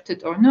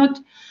accepted or not.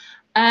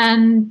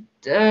 And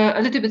a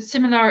little bit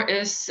similar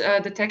is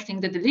detecting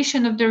the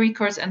deletion of the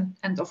records.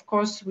 And of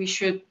course, we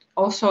should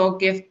also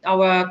give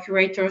our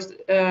curators,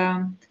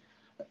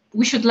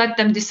 we should let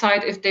them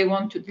decide if they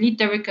want to delete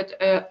the record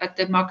at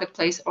the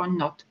marketplace or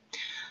not.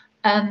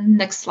 And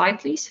next slide,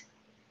 please.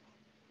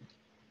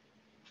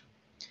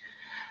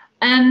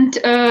 And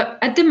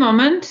at the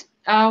moment,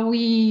 we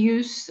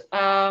use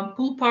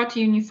pool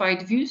party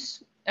unified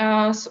views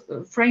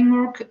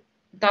framework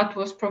that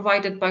was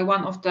provided by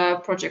one of the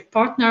project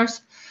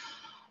partners.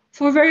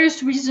 For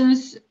various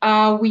reasons,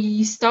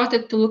 we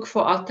started to look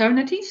for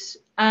alternatives,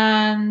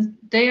 and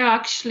they are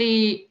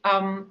actually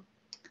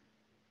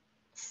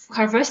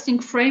harvesting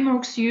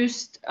frameworks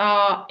used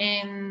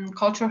in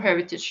cultural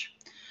heritage.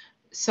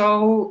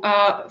 So,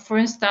 for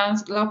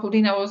instance,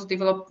 Leopoldina was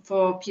developed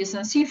for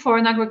PSNC for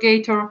an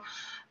aggregator.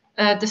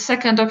 The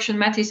second option,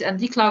 Metis and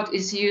dcloud,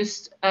 is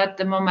used at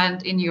the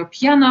moment in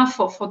Europeana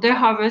for their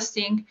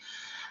harvesting.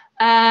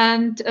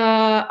 And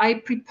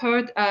I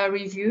prepared a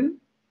review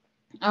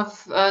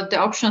of the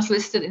options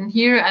listed in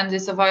here, and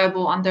it's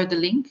available under the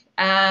link.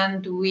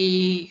 And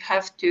we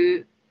have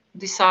to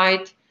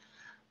decide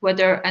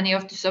whether any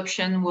of this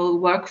option will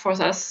work for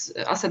us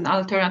as an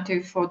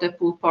alternative for the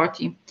pool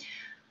party.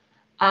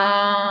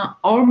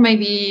 Or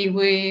maybe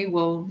we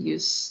will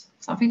use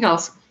something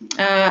else.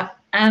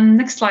 And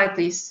next slide,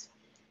 please.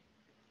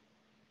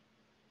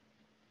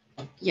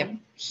 Yeah,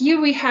 here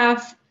we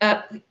have,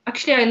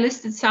 actually I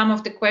listed some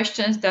of the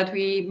questions that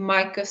we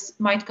might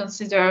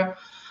consider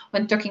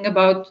when talking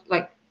about,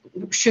 like,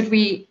 should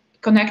we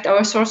connect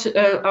our source,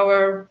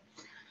 our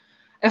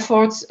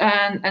efforts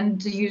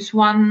and use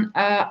one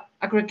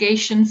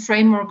aggregation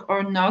framework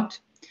or not.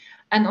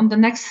 And on the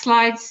next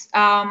slides,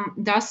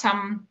 there are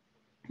some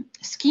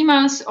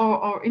schemas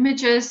or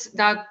images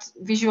that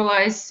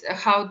visualize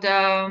how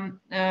the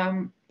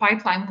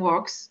pipeline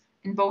works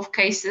in both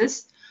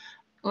cases.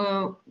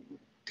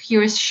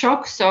 Here is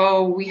SSH,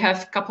 so we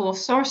have a couple of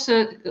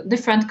sources,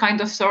 different kind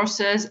of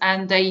sources,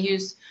 and they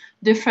use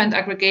different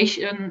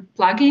aggregation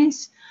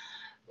plugins.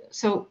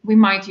 So we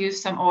might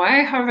use some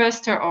OI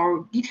harvester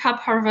or GitHub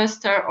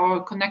harvester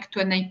or connect to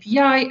an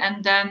API,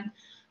 and then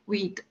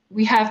we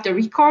have the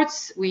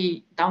records,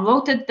 we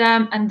downloaded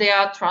them, and they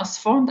are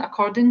transformed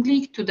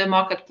accordingly to the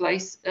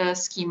marketplace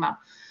schema.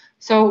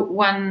 So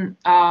when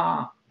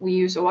we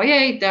use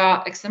OIA, there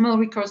are XML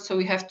records, so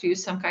we have to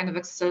use some kind of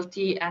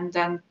XSLT and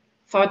then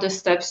further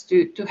steps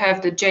to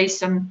have the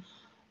JSON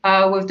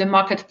with the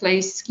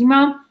marketplace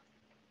schema.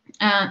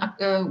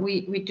 And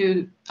we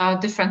do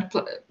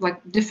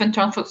different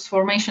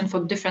transformation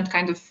for different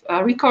kind of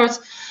records.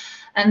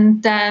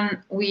 And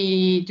then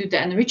we do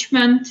the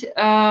enrichment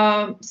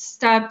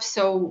step.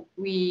 So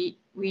we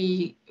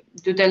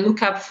do the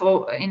lookup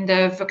in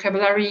the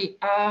vocabulary,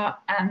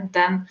 and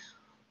then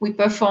we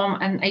perform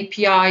an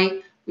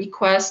API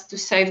request to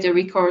save the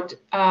record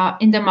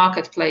in the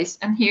marketplace.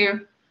 And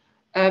here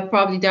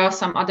probably there are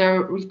some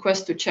other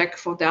requests to check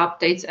for the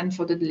updates and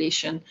for the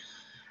deletion.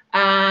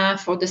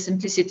 For the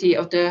simplicity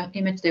of the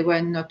image, they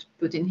were not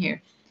put in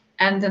here.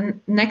 And the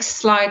next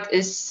slide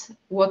is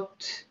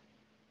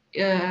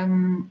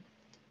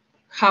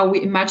how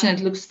we imagine it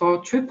looks for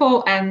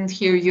triple. And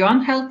here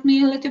Johan helped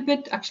me a little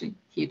bit. Actually,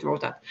 he drew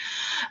that.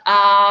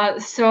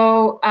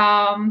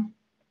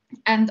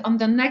 And on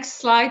the next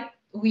slide,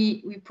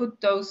 we put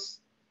those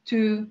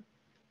two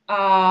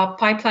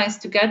pipelines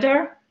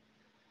together.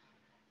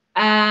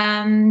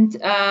 And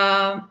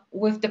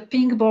with the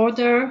pink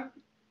border,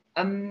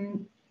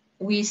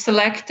 we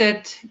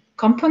selected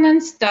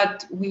components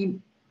that we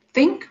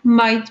think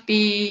might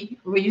be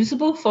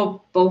reusable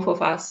for both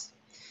of us.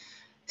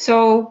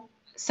 So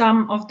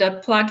some of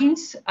the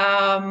plugins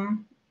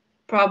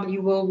probably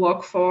will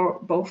work for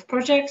both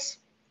projects.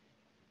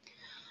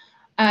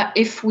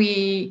 If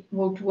we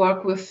would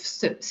work with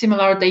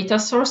similar data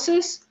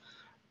sources,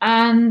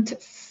 and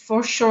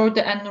for sure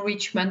the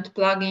enrichment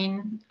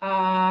plugin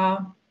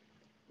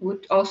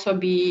would also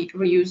be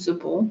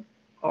reusable,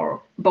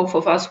 or both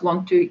of us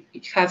want to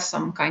have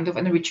some kind of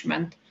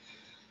enrichment.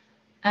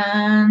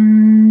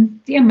 And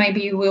yeah,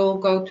 maybe we'll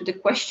go to the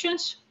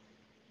questions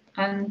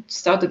and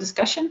start the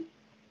discussion.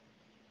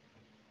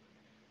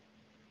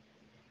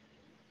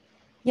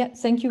 Yeah,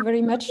 thank you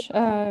very much,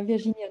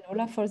 Virginia and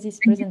Ola, for these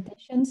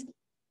presentations.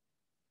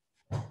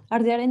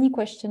 Are there any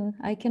questions?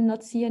 I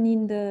cannot see any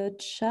in the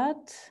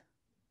chat.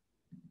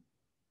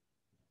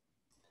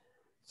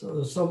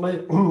 So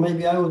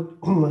maybe I would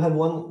have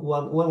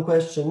one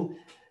question,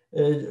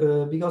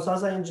 because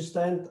as I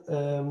understand,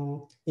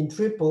 in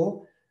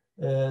Triple,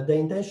 the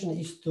intention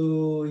is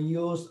to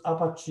use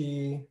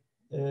Apache,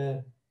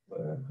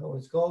 how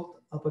it's called,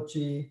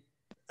 Apache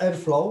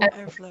Airflow.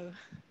 Airflow.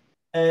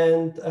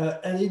 And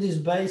it is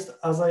based,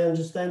 as I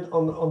understand,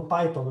 on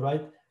Python,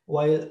 right?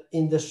 While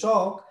in the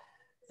shock,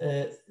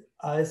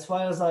 as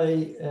far as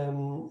I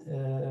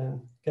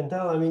can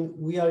tell, I mean,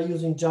 we are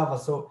using Java.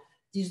 So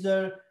is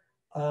there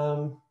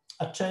a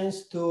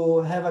chance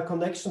to have a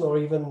connection or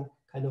even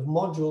kind of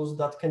modules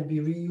that can be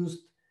reused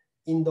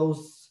in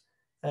those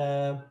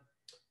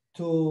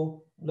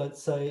two,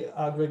 let's say,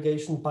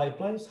 aggregation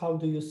pipelines? How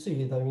do you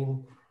see it? I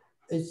mean,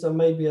 it's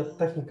maybe a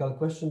technical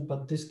question,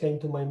 but this came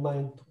to my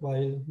mind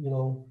while, you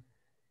know,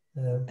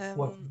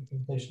 working with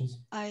presentations.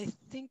 I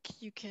think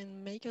you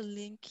can make a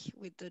link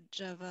with the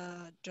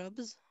Java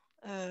jobs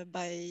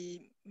by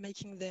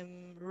making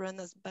them run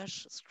as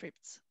bash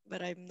scripts,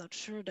 but I'm not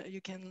sure that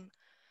you can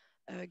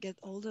get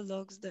all the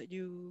logs that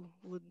you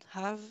would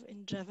have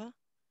in Java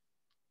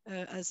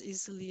as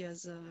easily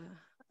as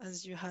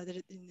you had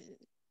it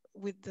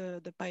with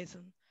the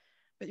Python.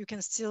 But you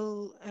can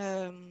still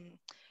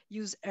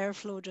use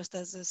Airflow just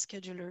as a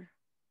scheduler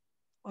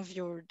of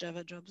your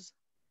Java jobs.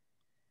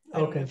 I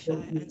don't know if I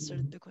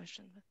answered the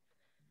question.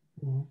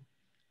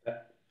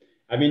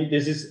 I mean,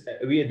 this is,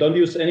 we don't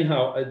use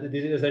anyhow,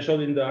 this is, as I showed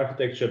in the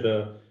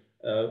architecture,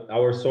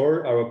 our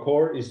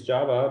core is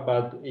Java,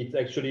 but it's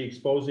actually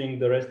exposing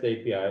the REST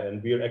API,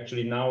 and we are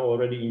actually now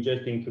already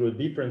ingesting through a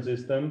different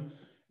system,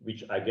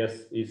 which I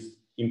guess is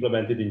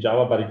implemented in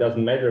Java, but it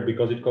doesn't matter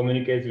because it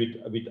communicates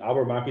with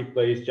our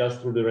marketplace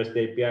just through the REST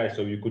API.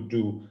 So you could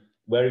do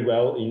very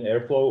well in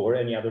Airflow or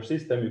any other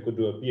system. You could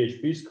do a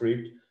PHP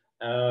script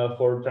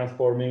for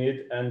transforming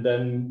it and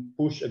then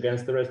push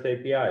against the REST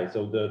API.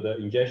 So the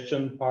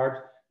ingestion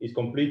part is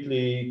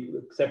completely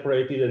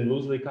separated and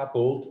loosely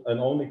coupled and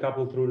only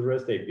coupled through the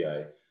REST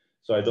API.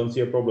 So I don't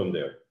see a problem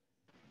there.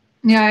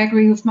 Yeah, I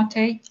agree with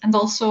Matej. And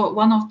also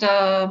one of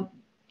the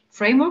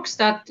frameworks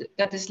that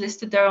is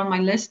listed there on my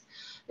list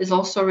is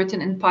also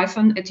written in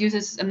Python. It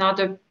uses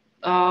another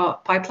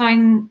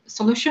pipeline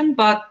solution,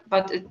 but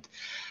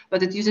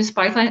it uses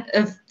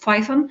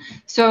Python.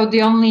 So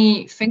the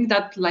only thing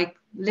that like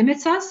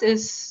limits us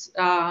is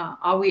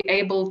are we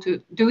able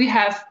to, do we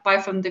have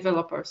Python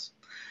developers?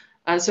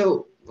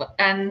 To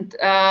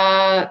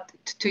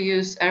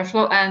use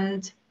Airflow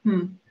and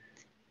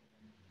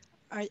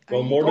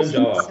well, more than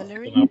Java.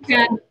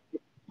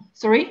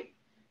 Sorry?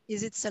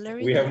 Is it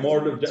salary? We have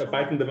more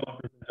Python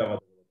developers than Java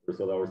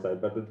developers on our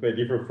side, but it may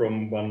differ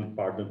from one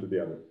partner to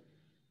the other.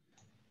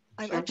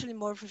 I'm actually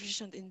more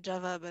proficient in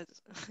Java, but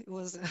it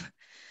was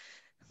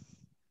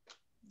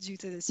due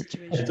to the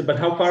situation. But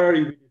how far are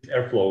you with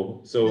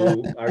Airflow?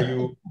 So are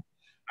you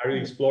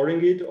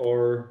exploring it,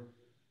 or?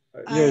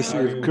 Yes,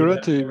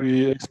 currently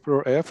we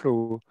explore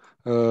Airflow.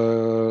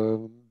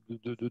 The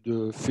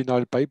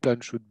final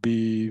pipeline should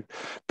be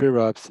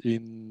perhaps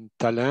in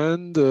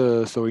Talend,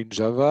 so in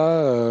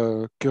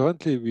Java.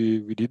 Currently,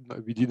 we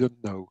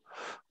didn't know.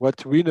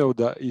 What we know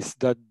is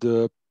that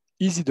the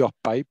Isidore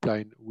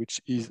pipeline,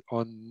 which is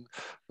on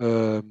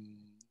a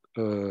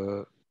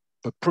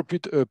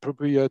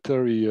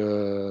proprietary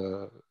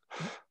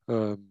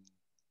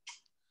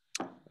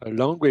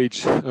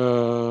language,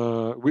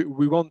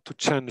 we want to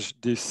change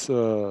this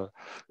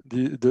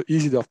the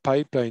Isidore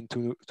pipeline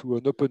to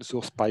an open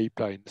source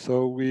pipeline.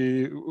 So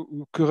we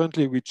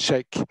currently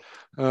check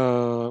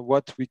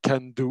what we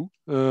can do,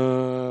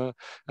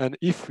 and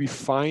if we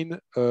find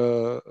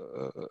an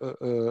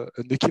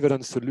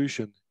equivalent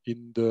solution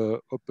in the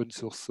open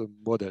source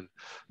model.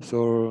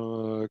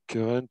 So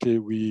currently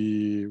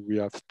we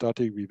have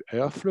started with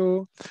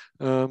Airflow,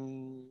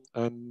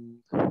 and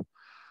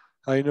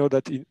I know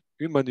that in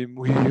Humanim,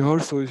 we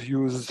also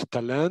use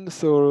Talend,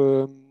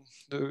 so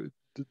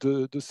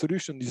the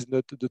solution is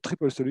not, the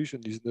triple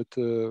solution is not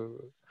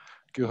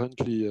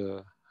currently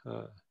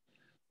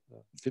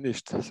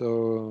finished.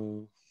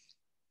 So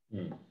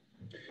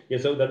yeah,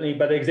 so that,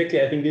 but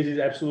exactly, I think this is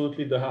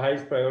absolutely the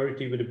highest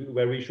priority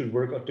where we should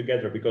work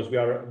together, because we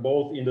are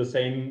both in the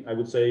same, I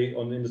would say,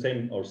 in the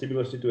same or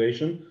similar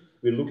situation.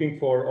 We're looking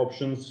for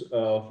options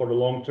for the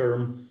long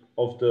term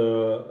of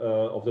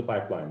the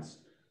pipelines.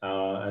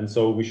 And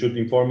so we should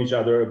inform each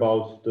other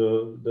about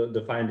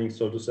the findings,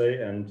 so to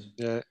say, and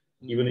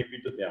even if we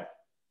do,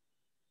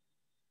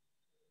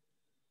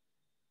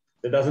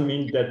 that doesn't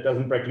mean, that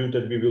doesn't preclude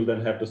that we will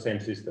then have the same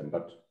system,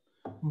 but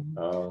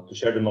to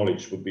share the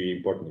knowledge would be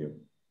important here.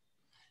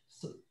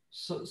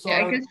 So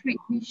I guess we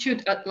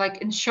should,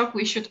 like in Shock,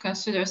 we should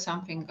consider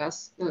something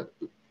as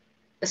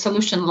a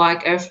solution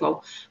like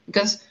Airflow,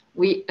 because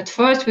at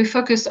first we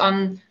focused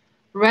on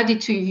ready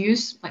to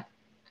use, like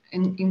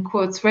in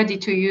quotes, ready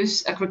to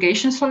use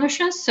aggregation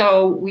solutions.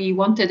 So we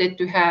wanted it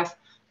to have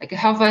like a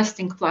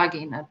harvesting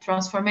plugin, a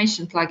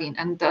transformation plugin,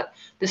 and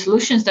the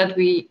solutions that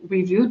we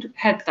reviewed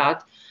had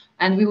that.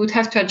 And we would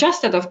have to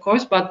adjust it, of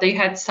course, but they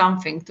had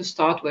something to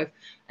start with.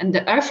 And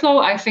the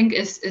Airflow, I think,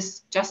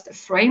 is just a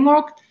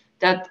framework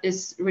that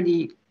is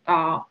really,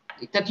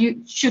 that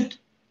you should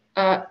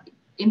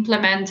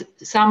implement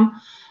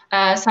some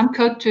some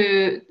code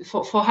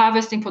for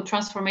harvesting, for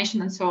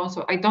transformation, and so on.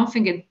 So I don't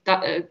think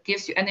it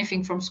gives you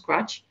anything from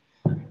scratch,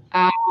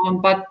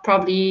 but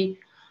probably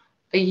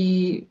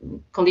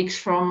colleagues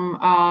from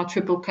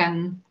Triple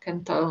can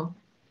tell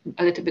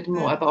a little bit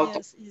more about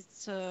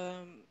yes,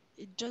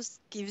 it just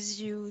gives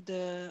you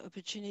the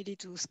opportunity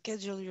to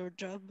schedule your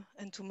job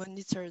and to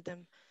monitor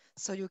them,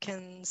 so you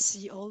can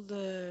see all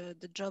the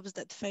jobs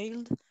that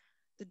failed,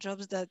 the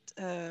jobs that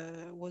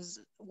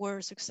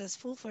were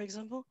successful, for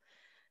example,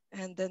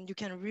 and then you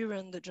can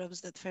rerun the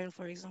jobs that failed,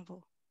 for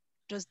example,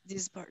 just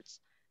these parts.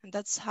 And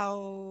that's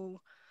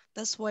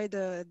why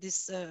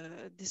this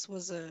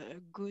was a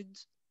good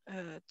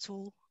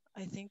tool,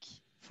 I think,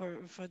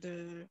 for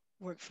the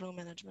workflow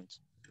management.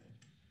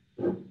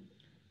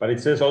 But it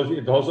says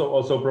it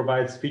also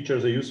provides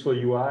features a useful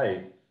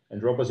UI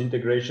and robust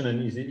integration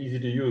and easy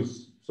to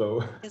use.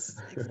 So yes,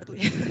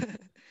 exactly.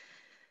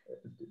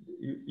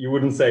 you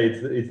wouldn't say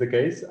it's the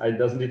case.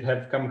 Doesn't it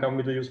have come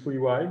with a useful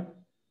UI?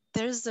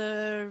 There's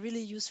a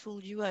really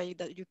useful UI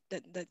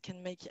that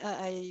can make.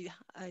 I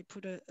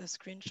put a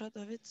screenshot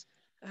of it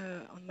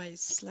on my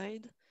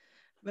slide.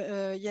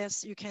 But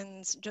yes, you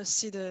can just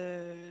see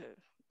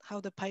how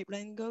the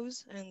pipeline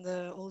goes, and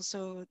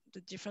also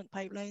the different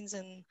pipelines,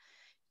 and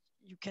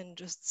you can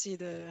just see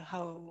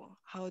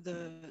how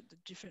the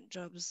different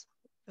jobs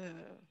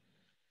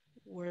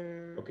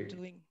were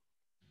doing.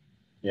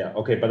 Yeah,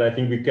 okay, but I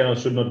think we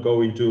should not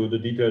go into the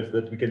details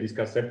that we can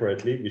discuss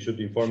separately. We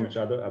should inform each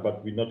other,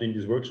 but we're not in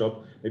this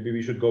workshop. Maybe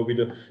we should go with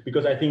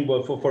because I think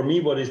for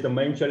me, what is the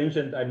main challenge,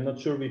 and I'm not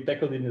sure we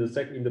tackled it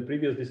in the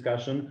previous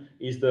discussion,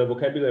 is the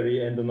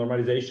vocabulary and the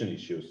normalization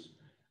issues.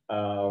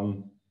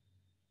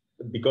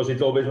 Because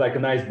it's always like a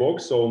nice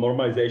box, so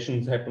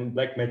normalizations happen,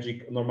 black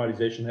magic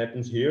normalization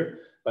happens here.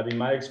 But in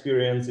my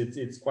experience,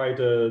 it's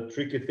quite a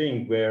tricky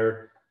thing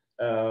where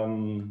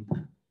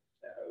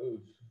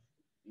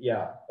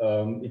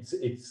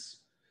it's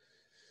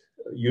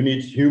you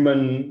need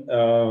human,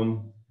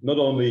 not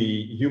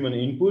only human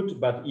input,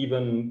 but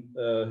even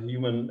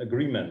human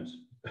agreement.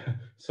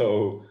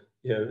 So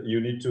yeah, you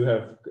need to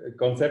have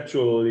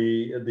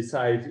conceptually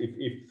decide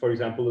if for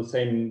example,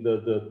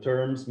 the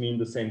terms mean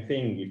the same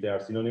thing, if they are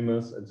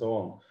synonymous and so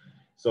on.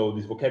 So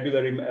this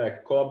vocabulary,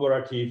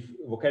 collaborative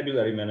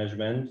vocabulary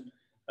management,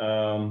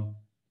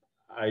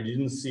 I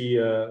didn't see,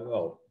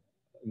 well,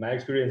 my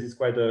experience is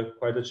quite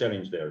a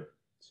challenge there.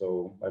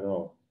 So I don't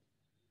know.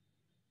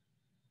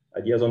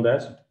 Ideas on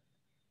that?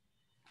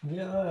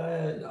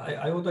 Yeah,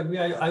 I would agree.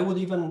 I would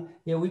even,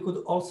 we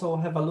could also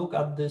have a look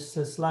at this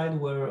slide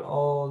where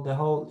the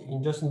whole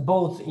ingestion,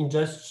 both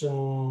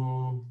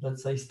ingestion,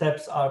 let's say,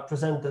 steps are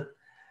presented.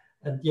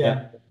 And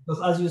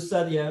because as you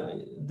said,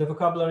 the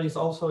vocabulary is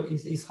also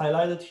is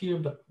highlighted here,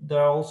 but there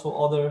are also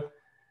other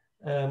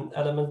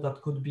elements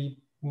that could be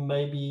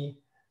maybe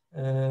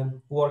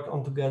work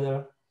on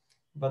together.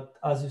 But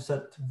as you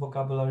said,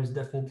 vocabulary is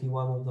definitely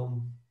one of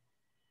them.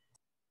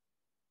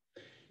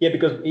 Yeah,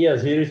 because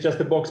yes, here is just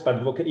a box, but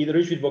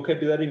enrich with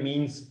vocabulary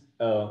means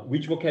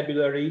which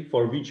vocabulary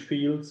for which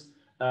fields.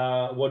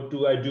 What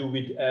do I do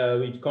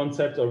with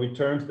concepts or with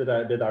terms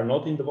that are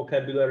not in the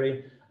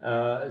vocabulary?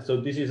 So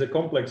this is a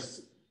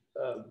complex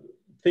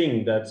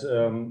thing that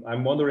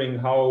I'm wondering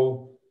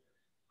how.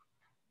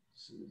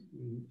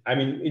 I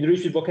mean,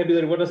 enrich with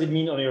vocabulary. What does it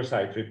mean on your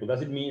side, Triple?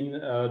 Does it mean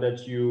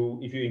that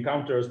if you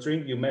encounter a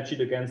string, you match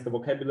it against the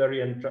vocabulary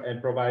and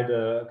provide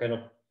a kind of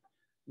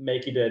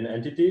make it an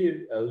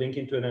entity, link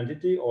into an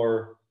entity,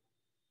 or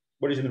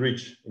what is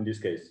enrich in this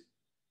case?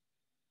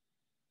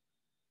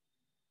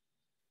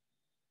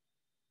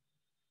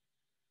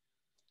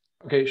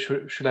 Okay,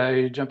 should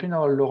I jump in,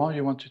 or Laurent,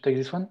 you want to take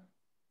this one?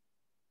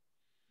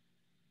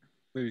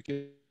 Maybe you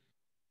can.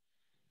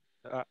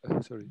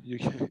 Sorry, you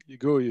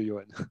go,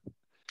 Johan.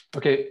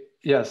 Okay,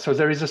 yeah, so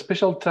there is a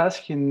special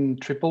task in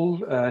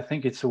Triple, I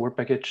think it's a work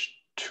package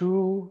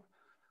 2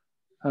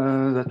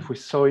 that we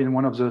saw in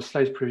one of the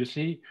slides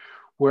previously,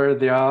 where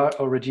they are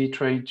already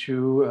trying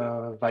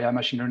to, via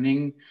machine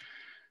learning,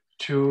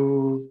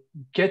 to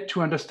get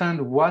to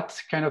understand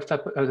what kind of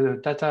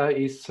data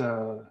is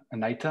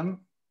an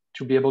item,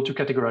 to be able to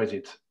categorize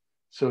it.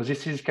 So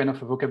this is kind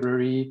of a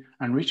vocabulary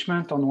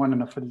enrichment on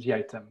one of the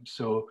items.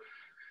 So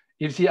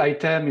if the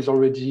item is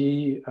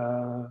already,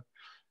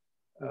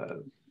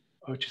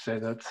 how to say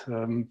that,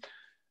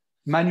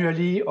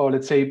 manually, or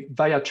let's say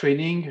via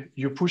training,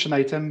 you push an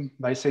item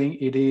by saying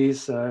it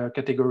is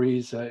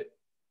categories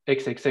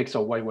XXX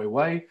or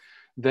YYY,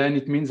 then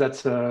it means that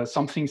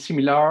something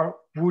similar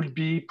would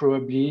be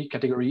probably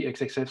category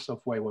XXX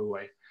of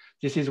YYY.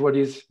 This is what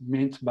is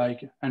meant by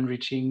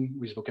enriching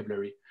with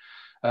vocabulary.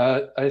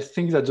 I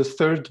think that the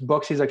third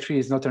box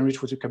is not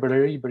enriched with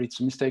vocabulary, but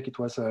it's a mistake. It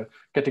was a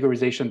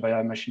categorization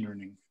by machine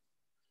learning,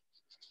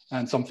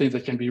 and something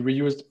that can be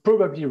reused,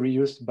 probably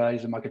reused by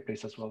the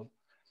marketplace as well.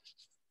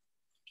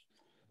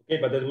 Okay,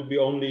 but that would be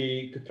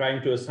only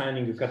trying to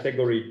assigning a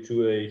category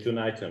to an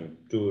item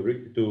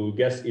to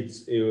guess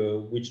it's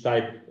which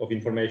type of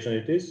information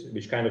it is,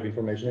 which kind of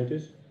information it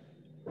is.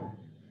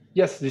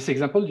 Yes, this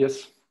example,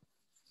 yes.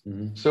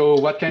 So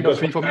what kind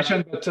of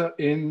information, but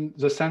in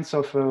the sense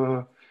of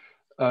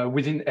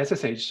within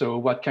SSH? So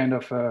what kind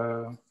of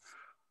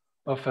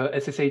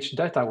SSH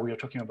data we are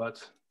talking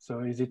about?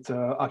 So is it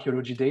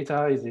archaeology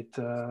data? Is it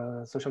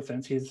social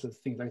sciences,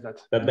 things like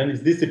that? But then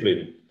it's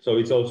discipline. So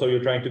it's also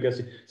you're trying to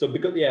guess. So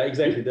because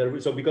exactly.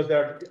 So because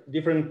there are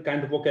different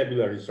kind of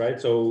vocabularies,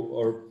 right? So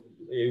or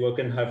you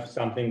can have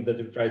something that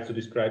you try to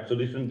describe. So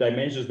different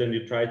dimensions then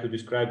you try to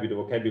describe with the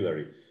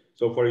vocabulary.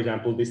 So for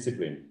example,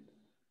 discipline,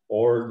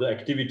 or the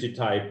activity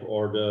type,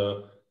 or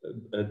the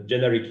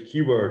generic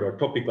keyword or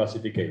topic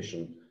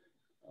classification.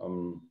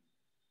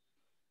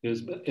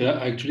 Yes, but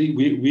actually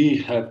we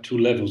have two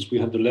levels. We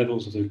have the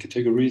levels of the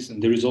categories, and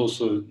there is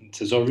also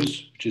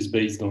thesaurus, which is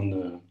based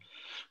on,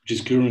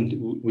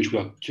 which we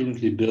are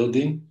currently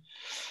building,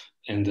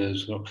 and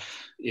so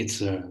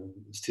it's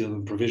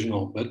still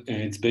provisional, but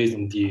it's based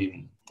on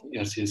the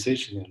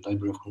RCSH, the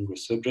Library of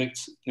Congress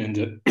subjects.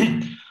 And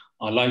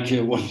I like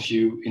what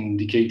you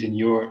indicate in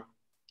your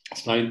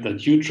slide,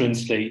 that you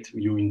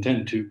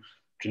intend to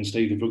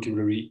translate the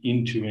vocabulary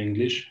into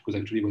English,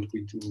 because actually what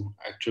we do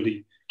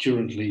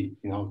currently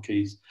in our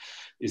case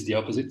is the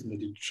opposite,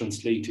 that it's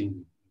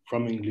translating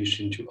from English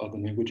into other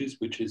languages,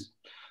 which is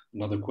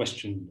another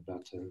question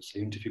about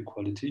scientific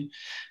quality.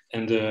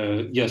 And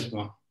yes,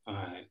 well,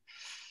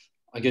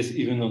 I guess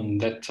even on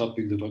that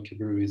topic, the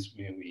vocabulary is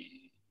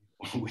we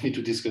need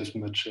to discuss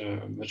much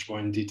more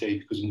in detail,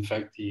 because in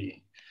fact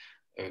the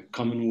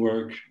common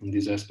work on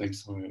these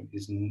aspects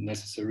is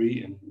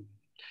necessary, and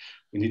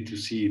we need to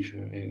see if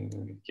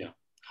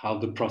how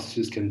the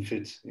processes can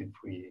fit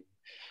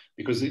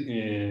because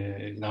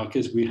in our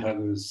case we have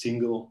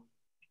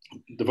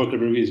the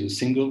vocabulary is a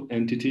single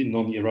entity,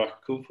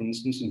 non-hierarchical. For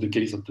instance, in the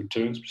case of the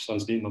terms,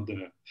 precisely,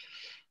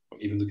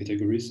 even the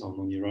categories are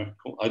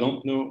non-hierarchical. I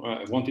don't know.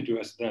 I wanted to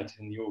ask that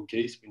in your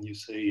case, when you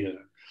say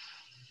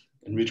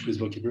enrich with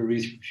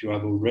vocabularies, if you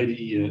have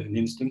already an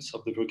instance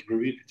of the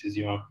vocabulary, if it is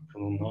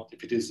hierarchical or not,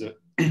 if it is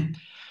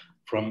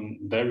from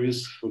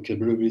various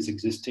vocabularies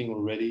existing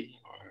already,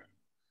 or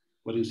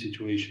what is the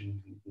situation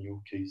in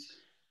your case?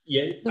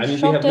 Yeah, I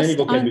mean, we have many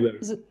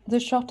vocabularies. The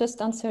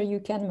shortest answer you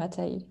can,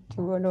 Matej,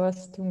 to allow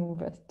us to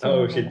move.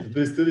 Oh shit,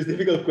 this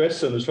difficult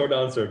question, the short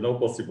answer, no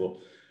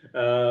possible.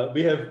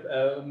 We have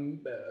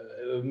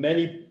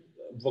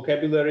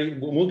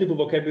multiple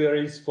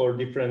vocabularies for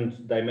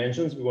different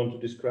dimensions we want to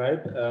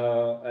describe,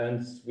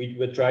 and we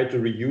will try to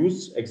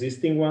reuse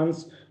existing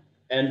ones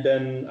and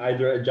then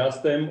either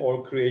adjust them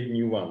or create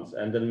new ones,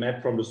 and then map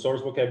from the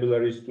source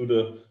vocabularies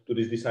to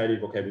these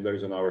decided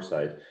vocabularies on our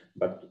side.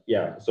 But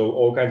yeah, so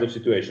all kinds of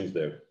situations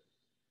there.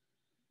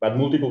 But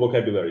multiple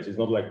vocabularies, it's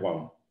not like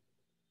one.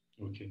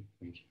 Okay,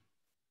 thank you.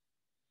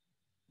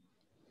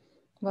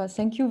 Well,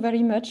 thank you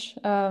very much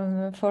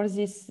for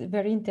this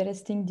very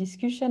interesting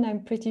discussion.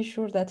 I'm pretty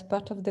sure that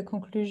part of the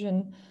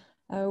conclusion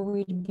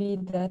will be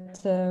that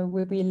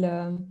we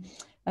will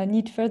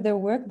need further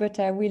work, but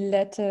I will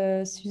let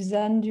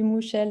Suzanne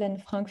Dumouchel and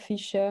Frank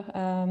Fischer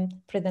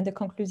present the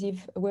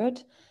conclusive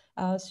word.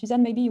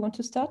 Suzanne, maybe you want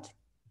to start?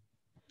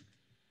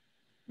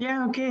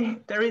 Yeah, okay.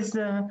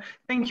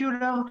 Thank you,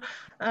 Laure.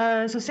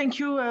 So thank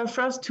you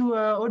first to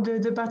all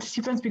the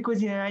participants,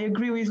 because I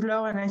agree with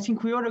Laure, and I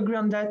think we all agree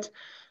on that.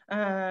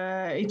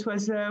 It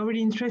was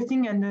really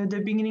interesting, and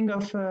the beginning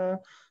of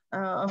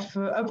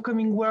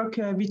upcoming work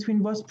between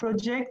both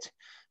projects.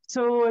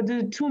 So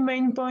the two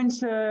main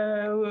points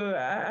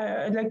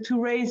I'd like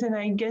to raise, and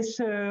I guess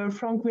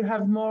Frank will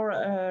have more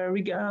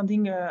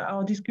regarding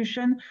our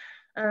discussion,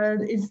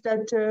 is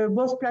that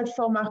both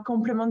platforms are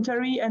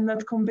complementary and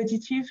not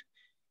competitive.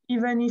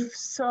 Even if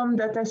some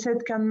data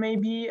set can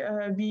maybe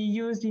be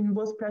used in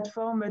both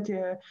platforms, but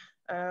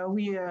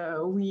we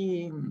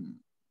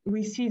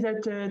see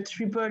that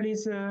Triple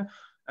is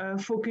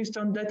focused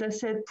on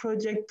dataset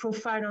project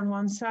profile on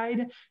one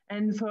side,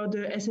 and for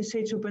the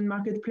SSH Open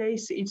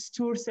Marketplace, it's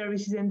tools,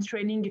 services, and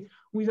training,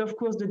 with of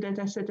course the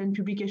dataset and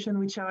publication,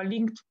 which are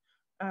linked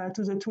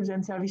to the tools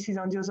and services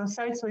on the other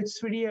side. So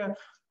it's really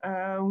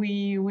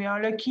we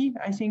are lucky,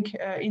 I think,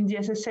 in the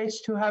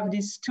SSH to have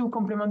these two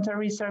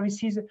complementary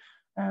services,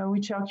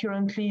 which are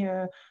currently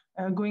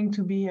going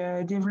to be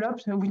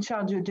developed, which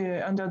are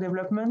under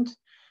development.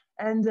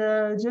 And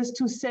just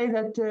to say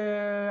that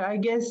I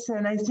guess,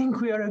 and I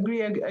think we all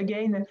agree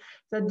again,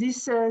 that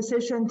this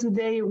session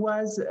today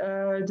was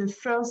the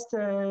first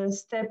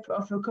step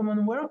of a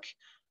common work.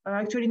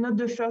 Actually not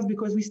the first,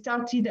 because we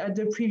started at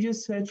the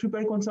previous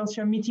Triple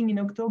Consortium meeting in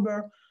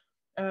October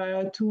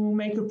to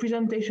make a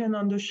presentation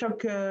on the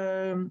SHOC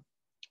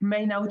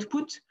main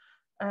output.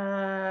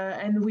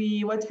 And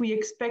what we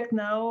expect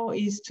now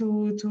is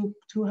to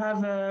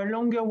have a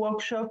longer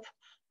workshop,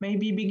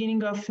 maybe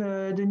beginning of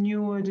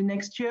the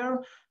next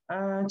year,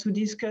 to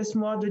discuss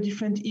more the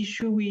different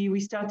issue we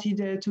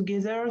started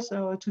together,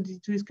 so to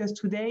discuss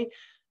today.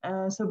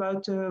 So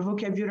about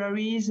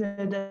vocabularies,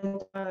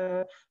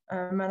 data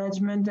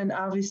management and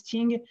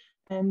harvesting,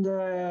 and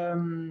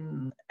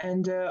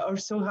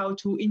also how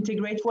to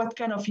integrate, what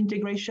kind of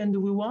integration do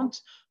we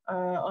want,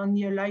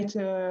 only a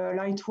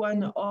light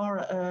one or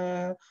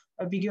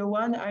a bigger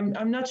one.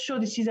 I'm not sure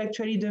this is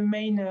actually the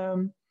main,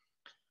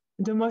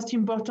 the most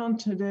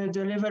important,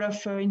 the level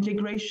of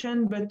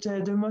integration, but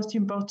the most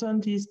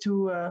important is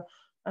to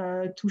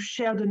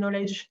share the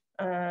knowledge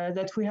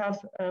that we have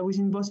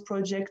within both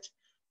projects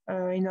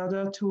in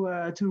order to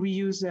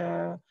reuse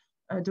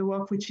the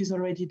work which is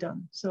already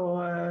done.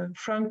 So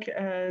Frank,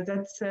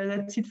 that's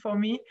it for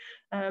me.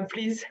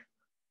 Please.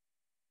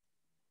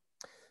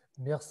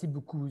 Merci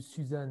beaucoup,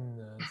 Suzanne.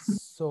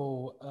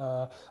 So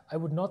I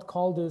would not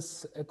call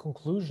this a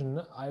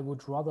conclusion. I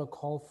would rather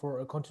call for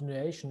a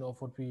continuation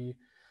of what we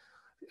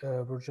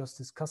were just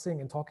discussing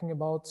and talking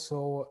about.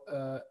 So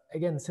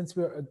again, since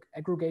we're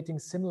aggregating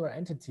similar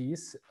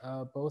entities,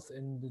 both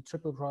in the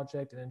Triple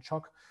project and in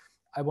SHOCK,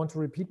 I want to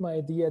repeat my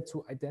idea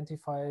to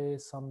identify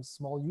some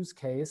small use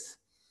case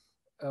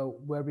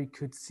where we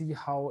could see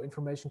how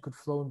information could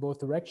flow in both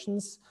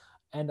directions.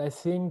 And I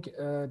think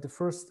the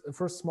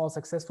first small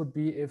success would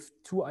be if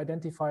two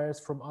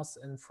identifiers from us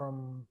and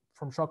from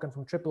SHOCK and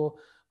from Triple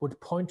would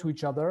point to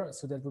each other.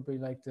 So that would be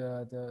like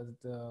the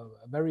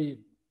very,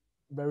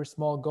 very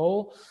small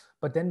goal.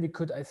 But then we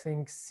could, I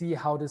think, see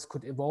how this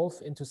could evolve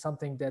into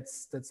something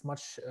that's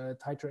much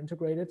tighter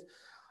integrated.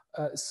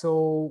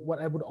 So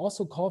what I would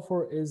also call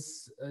for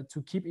is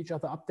to keep each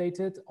other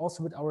updated,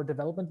 also with our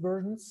development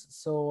versions.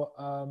 So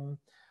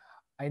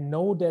I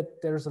know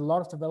that there's a lot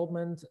of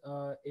development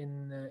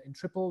in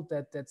Triple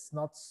that's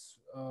not,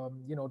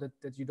 you know,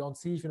 that you don't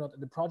see if you're not in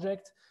the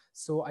project.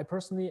 So I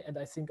personally, and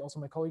I think also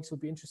my colleagues would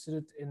be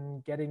interested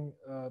in getting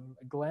a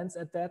glance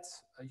at that,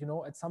 you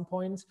know, at some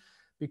point,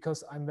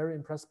 because I'm very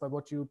impressed by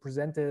what you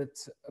presented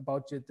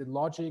about the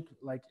logic,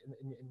 like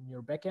in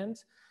your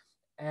backend.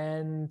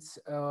 And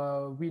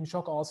we in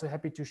SHOCK are also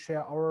happy to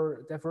share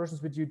our dev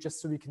versions with you,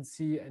 just so we can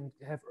see and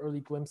have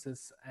early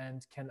glimpses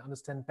and can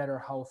understand better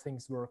how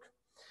things work.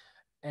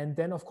 And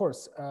then, of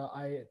course,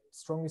 I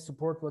strongly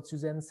support what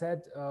Suzanne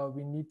said.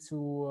 We need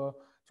to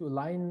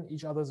align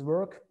each other's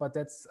work, but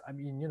that's, I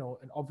mean, you know,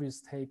 an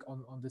obvious take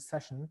on this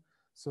session.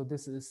 So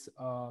this is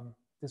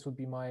this would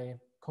be my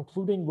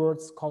concluding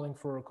words, calling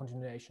for a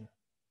continuation.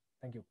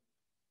 Thank you.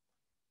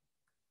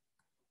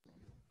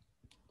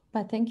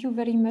 But thank you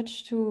very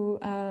much to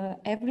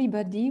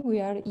everybody. We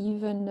are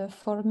even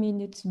 4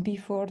 minutes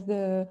before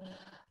the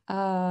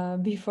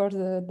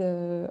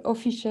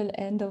official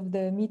end of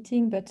the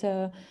meeting, but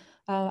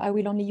I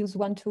will only use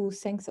one to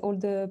thank all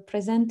the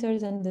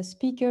presenters and the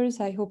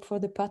speakers. I hope for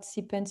the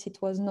participants it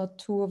was not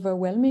too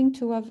overwhelming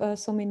to have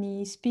so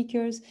many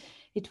speakers.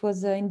 It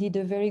was indeed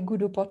a very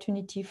good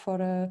opportunity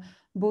for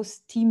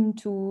both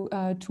teams to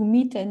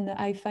meet, and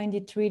I find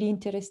it really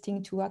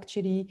interesting to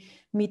actually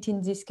meet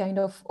in this kind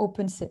of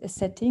open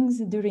settings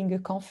during a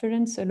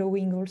conference,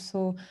 allowing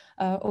also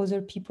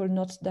other people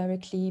not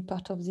directly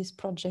part of these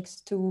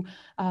projects to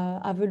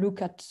have a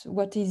look at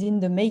what is in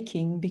the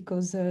making,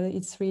 because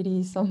it's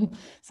really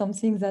some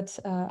things that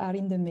are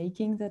in the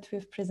making that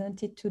we've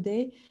presented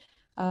today.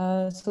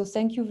 So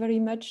thank you very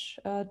much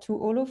to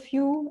all of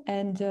you,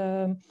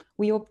 and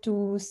we hope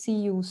to see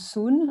you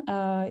soon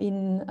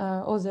in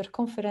other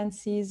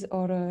conferences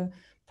or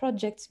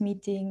project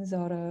meetings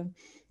or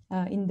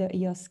in the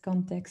EOS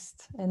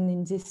context and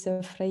in this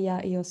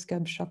Freya EOS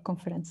Cub SHOCK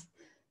conference.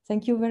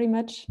 Thank you very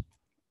much.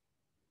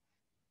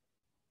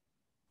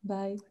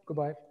 Bye.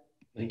 Goodbye.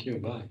 Thank you.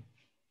 Bye.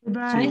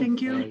 Bye.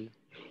 Thank you.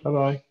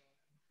 Bye-bye.